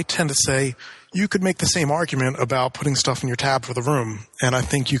 I tend to say you could make the same argument about putting stuff in your tab for the room, and I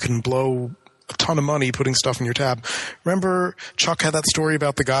think you can blow a ton of money putting stuff in your tab. Remember Chuck had that story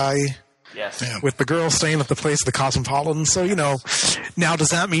about the guy Yes. Yeah. with the girl staying at the place at the Cosmopolitan. So, now does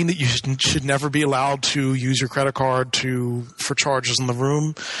that mean that you should never be allowed to use your credit card for charges in the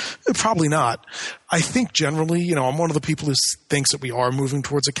room? Probably not. I think generally, I'm one of the people who thinks that we are moving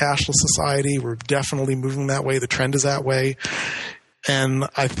towards a cashless society. We're definitely moving that way. The trend is that way. And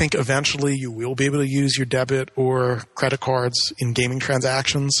I think eventually you will be able to use your debit or credit cards in gaming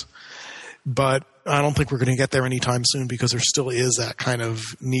transactions. But I don't think we're going to get there anytime soon because there still is that kind of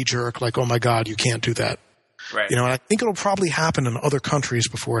knee-jerk, like, oh, my God, you can't do that. Right. And I think it'll probably happen in other countries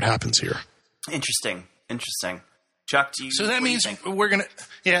before it happens here. Interesting. Chuck, So that means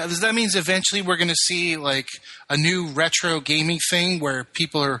that means eventually we're going to see like a new retro gaming thing where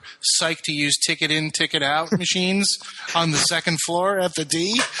people are psyched to use ticket in, ticket out machines on the second floor at the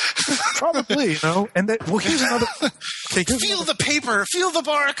D. Probably, And here's another. Feel the paper, feel the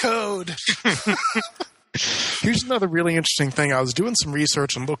barcode. Here's another really interesting thing. I was doing some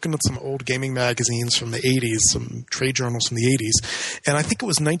research and looking at some old gaming magazines from the 80s, some trade journals from the 80s, and I think it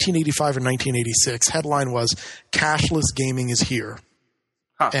was 1985 or 1986. Headline was, "Cashless Gaming is Here."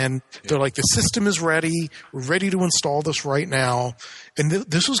 Huh. And they're like, the system is ready. We're ready to install this right now. And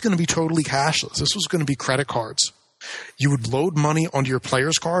this was going to be totally cashless. This was going to be credit cards. You would load money onto your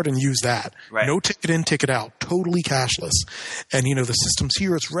player's card and use that. Right. No ticket in, ticket out. Totally cashless. And, the system's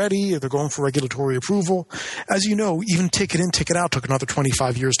here. It's ready. They're going for regulatory approval. As you know, even ticket in, ticket out took another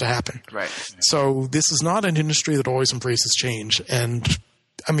 25 years to happen. Right. So this is not an industry that always embraces change. And,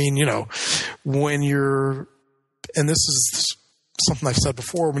 I mean, when you're – and this is something I've said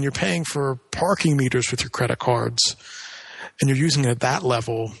before. When you're paying for parking meters with your credit cards and you're using it at that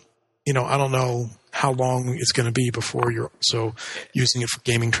level, I don't know – how long it's going to be before you're using it for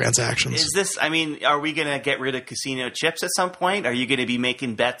gaming transactions. Is this? I mean, are we going to get rid of casino chips at some point? Are you going to be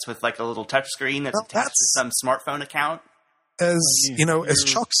making bets with like a little touch screen that's attached to some smartphone account? As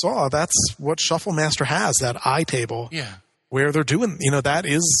Chuck saw, that's what Shuffle Master has, that iTable. Yeah. Where they're doing, that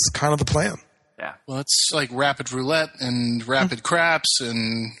is kind of the plan. Yeah. Well, it's like Rapid Roulette and Rapid Craps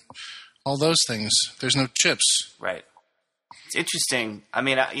and all those things. There's no chips. Right. It's interesting. I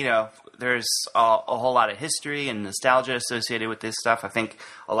mean, there's a whole lot of history and nostalgia associated with this stuff. I think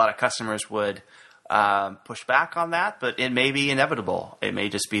a lot of customers would push back on that, but it may be inevitable. It may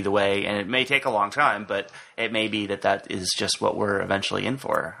just be the way, and it may take a long time, but it may be that is just what we're eventually in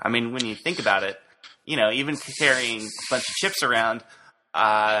for. I mean, when you think about it, even carrying a bunch of chips around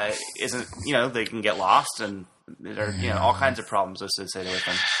isn't, they can get lost, and there are, all kinds of problems associated with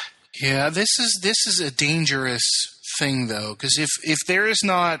them. Yeah, this is a dangerous thing, though, because if there is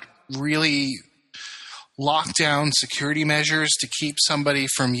not really lockdown security measures to keep somebody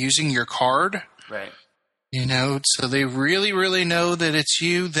from using your card, right? So they really, really know that it's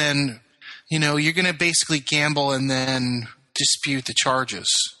you, then, you're going to basically gamble and then dispute the charges.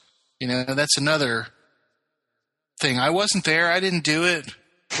 That's another thing. I wasn't there. I didn't do it.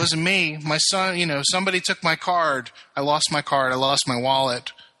 It wasn't me. My son, somebody took my card. I lost my card. I lost my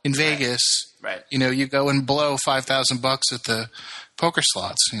wallet in Vegas. Right. You go and blow $5,000 at the poker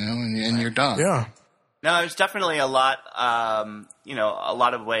slots, and you're done. Yeah. No, there's definitely a lot, a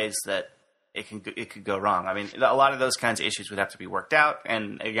lot of ways that it could go wrong. I mean, a lot of those kinds of issues would have to be worked out.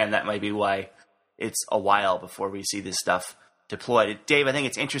 And again, that might be why it's a while before we see this stuff deployed. Dave, I think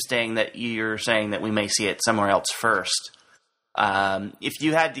it's interesting that you're saying that we may see it somewhere else first. If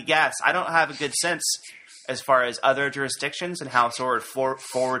you had to guess, I don't have a good sense as far as other jurisdictions and how sort of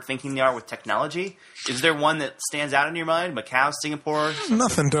forward thinking they are with technology. Is there one that stands out in your mind? Macau, Singapore?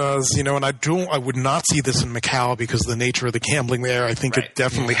 Nothing does, and I would not see this in Macau because of the nature of the gambling there. I think it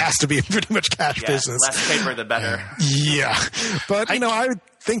definitely has to be pretty much cash business. Less paper, the better. Yeah. But, I would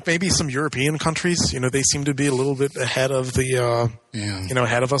think maybe some European countries, they seem to be a little bit ahead of the,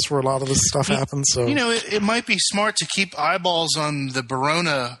 ahead of us where a lot of this stuff happens. So, it might be smart to keep eyeballs on the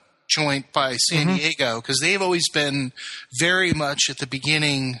Barona joint by San Diego, because they've always been very much at the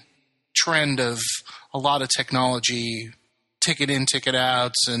beginning trend of a lot of technology, ticket in, ticket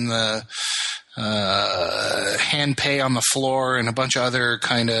outs, and the hand pay on the floor and a bunch of other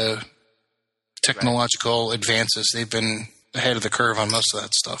kind of technological advances. They've been ahead of the curve on most of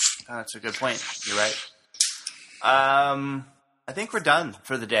that stuff. That's a good point. You're right. I think we're done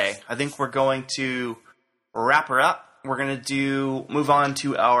for the day. I think we're going to wrap her up. We're going to move on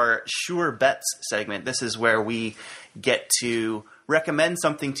to our Sure Bets segment. This is where we get to recommend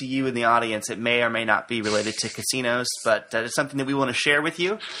something to you in the audience. It may or may not be related to casinos, but it's something that we want to share with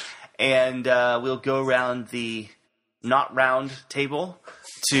you. And we'll go around the not round table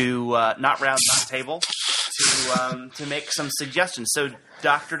to make some suggestions. So,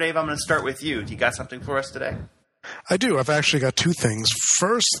 Dr. Dave, I'm going to start with you. Do you got something for us today? I do. I've actually got two things.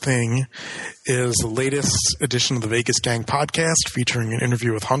 First thing is the latest edition of the Vegas Gang podcast featuring an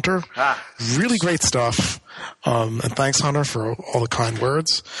interview with Hunter. Really great stuff. And thanks, Hunter, for all the kind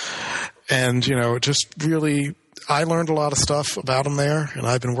words. And, just really, I learned a lot of stuff about him there, and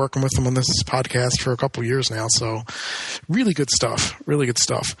I've been working with him on this podcast for a couple of years now. So really good stuff. Really good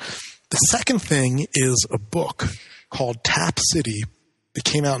stuff. The second thing is a book called Tap City. It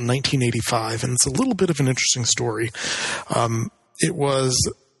came out in 1985, and it's a little bit of an interesting story. It was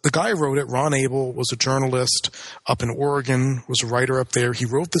the guy who wrote it, Ron Abel, was a journalist up in Oregon, was a writer up there. He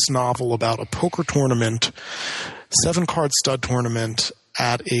wrote this novel about a poker tournament, 7-card stud tournament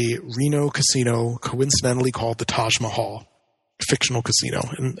at a Reno casino, coincidentally called the Taj Mahal, a fictional casino.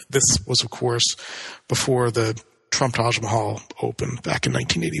 And this was, of course, before the Trump Taj Mahal opened back in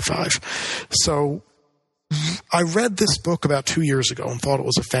 1985. So I read this book about 2 years ago and thought it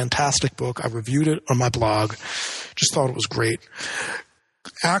was a fantastic book. I reviewed it on my blog. Just thought it was great.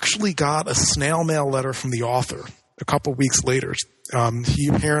 Actually got a snail mail letter from the author a couple weeks later. He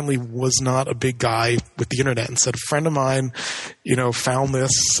apparently was not a big guy with the internet and said, a friend of mine, found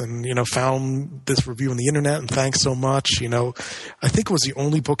this and, found this review on the internet and thanks so much. I think it was the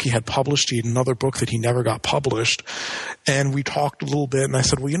only book he had published. He had another book that he never got published. And we talked a little bit and I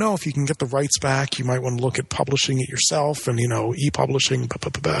said, well, if you can get the rights back, you might want to look at publishing it yourself and, e-publishing,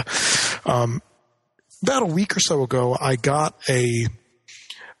 about a week or so ago, I got a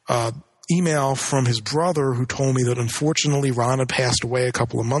email from his brother who told me that unfortunately Ron had passed away a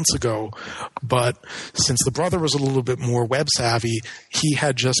couple of months ago, but since the brother was a little bit more web savvy, he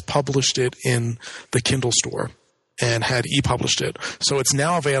had just published it in the Kindle store. and had e-published it. So it's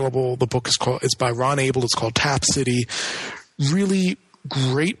now available. The book it's by Ron Abel. It's called Tap City. Really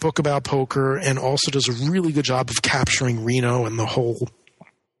great book about poker, and also does a really good job of capturing Reno and the whole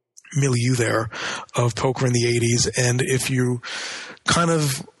milieu there of poker in the 80s. And if you kind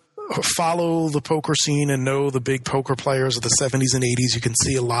of follow the poker scene and know the big poker players of the 70s and 80s, you can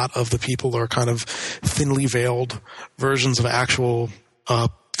see a lot of the people are kind of thinly veiled versions of actual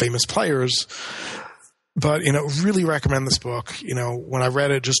famous players. But, really recommend this book. When I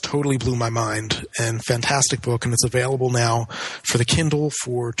read it, just totally blew my mind, and fantastic book. And it's available now for the Kindle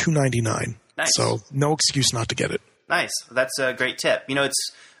for $2.99. Nice. So no excuse not to get it. Nice. That's a great tip.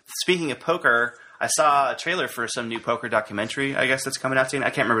 Speaking of poker, I saw a trailer for some new poker documentary, I guess, that's coming out soon. I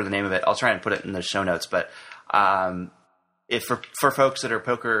can't remember the name of it. I'll try and put it in the show notes. But if for folks that are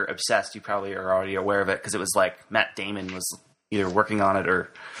poker obsessed, you probably are already aware of it, because it was like Matt Damon was either working on it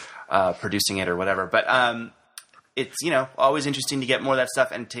or producing it or whatever. But it's, always interesting to get more of that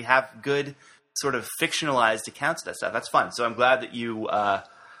stuff and to have good sort of fictionalized accounts of that stuff. That's fun. So I'm glad that you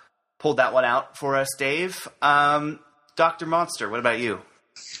pulled that one out for us, Dave. Dr. Monster, what about you?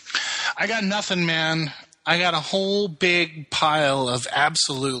 I got nothing, man. I got a whole big pile of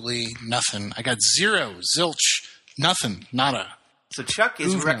absolutely nothing. I got zero, zilch, nothing, nada. So Chuck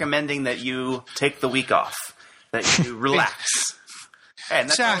is recommending that you take the week off, that you relax. And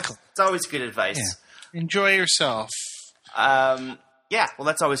exactly. It's always good advice. Yeah. Enjoy yourself. Yeah, well,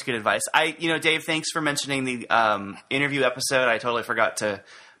 that's always good advice. Dave, thanks for mentioning the interview episode. I totally forgot to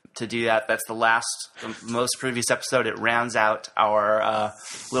do that. That's the most previous episode. It rounds out our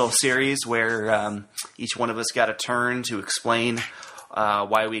little series where each one of us got a turn to explain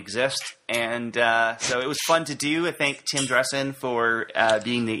why we exist. And so it was fun to do. I thank Tim Dressen for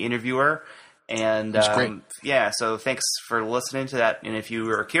being the interviewer. And that's great. Yeah, so thanks for listening to that. And if you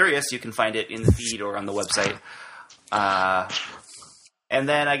are curious, you can find it in the feed or on the website. And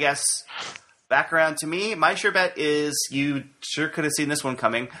then I guess back around to me, my sure bet is you sure could have seen this one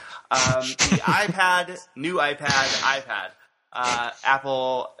coming. The new iPad.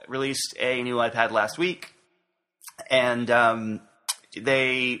 Apple released a new iPad last week, and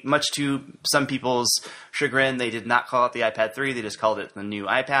they, much to some people's chagrin, they did not call it the iPad 3. They just called it the new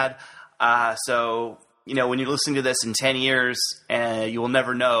iPad. So, when you're listening to this in 10 years, you will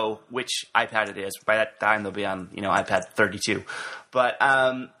never know which iPad it is. By that time, they'll be on, iPad 32. But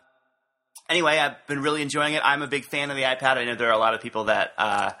anyway, I've been really enjoying it. I'm a big fan of the iPad. I know there are a lot of people that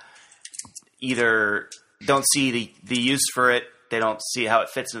either don't see the use for it, they don't see how it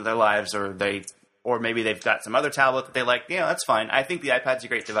fits into their lives, or maybe they've got some other tablet that they like. That's fine. I think the iPad's a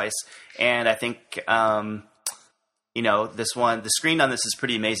great device, and I think this one, the screen on this is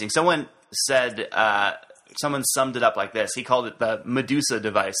pretty amazing. Someone summed it up like this. He called it the Medusa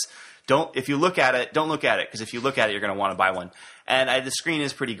device. If you look at it, don't look at it, because if you look at it, you're going to want to buy one. And the screen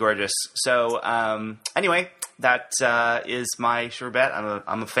is pretty gorgeous. So anyway, that is my sure bet.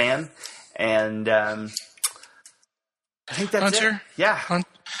 I'm a fan, and I think that's Hunter? it. Yeah.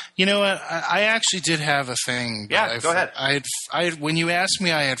 You know what? I actually did have a thing. Yeah, go ahead. I when you asked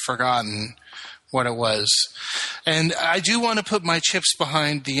me, I had forgotten what it was. And I do want to put my chips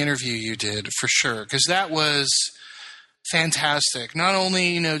behind the interview you did, for sure, because that was fantastic. Not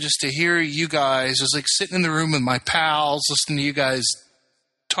only, just to hear you guys, it was like sitting in the room with my pals, listening to you guys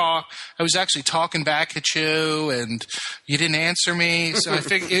talk. I was actually talking back at you, and you didn't answer me. So I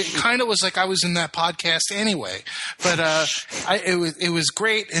figured it kind of was like I was in that podcast anyway. But it was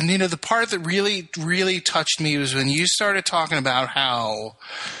great. And, the part that really, really touched me was when you started talking about how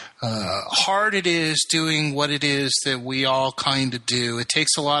hard it is doing what it is that we all kind of do. It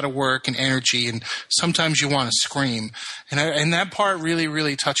takes a lot of work and energy, and sometimes you want to scream. And that part really,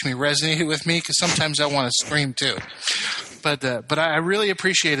 really touched me, resonated with me, because sometimes I want to scream too. But I really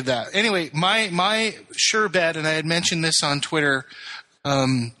appreciated that. Anyway, my sure bet, and I had mentioned this on Twitter,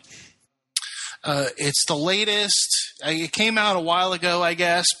 it's the latest. It came out a while ago, I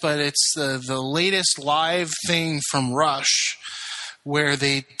guess, but it's the latest live thing from Rush, where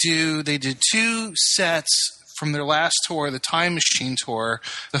they did two sets from their last tour, the Time Machine tour.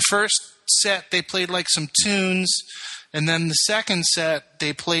 The first set, they played like some tunes, and then the second set,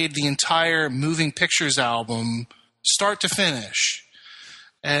 they played the entire Moving Pictures album, start to finish.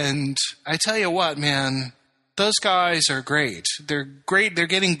 And I tell you what, man, those guys are great. They're great. They're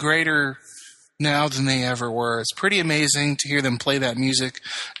getting greater now than they ever were. It's pretty amazing to hear them play that music.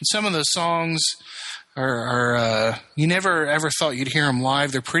 And some of those songs are you never ever thought you'd hear them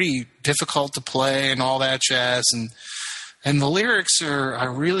live. They're pretty difficult to play and all that jazz. And And the lyrics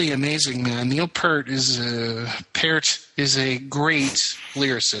are really amazing. Neil Peart is a great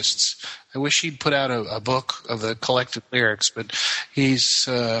lyricist. I wish he'd put out a book of the collected lyrics, but he's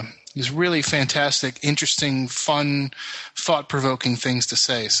really fantastic, interesting, fun, thought-provoking things to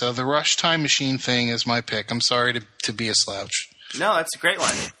say. So the Rush Time Machine thing is my pick. I'm sorry to be a slouch. No, that's a great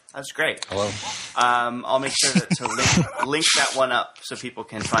one. That's great. Hello. I'll make sure to link that one up so people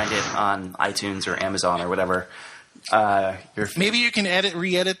can find it on iTunes or Amazon or whatever. Maybe you can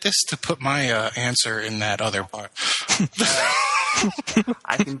re-edit this to put my answer in that other part.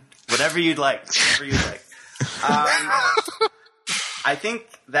 I can, whatever you'd like. I think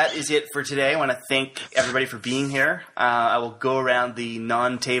that is it for today. I want to thank everybody for being here. I will go around the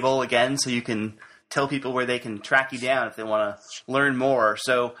non-table again so you can tell people where they can track you down if they want to learn more.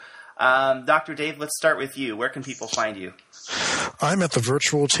 So, Dr. Dave, let's start with you. Where can people find you? I'm at the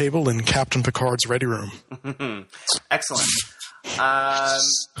virtual table in Captain Picard's ready room. Excellent.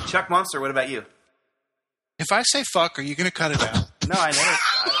 Chuck Monster, what about you? If I say fuck, are you going to cut it out? No, I never.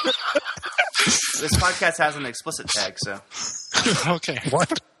 This podcast has an explicit tag, so. Okay.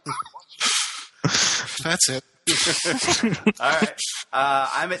 What? That's it. All right.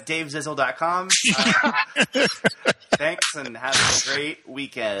 I'm at davezizzle.com. Thanks, and have a great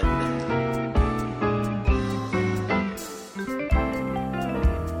weekend.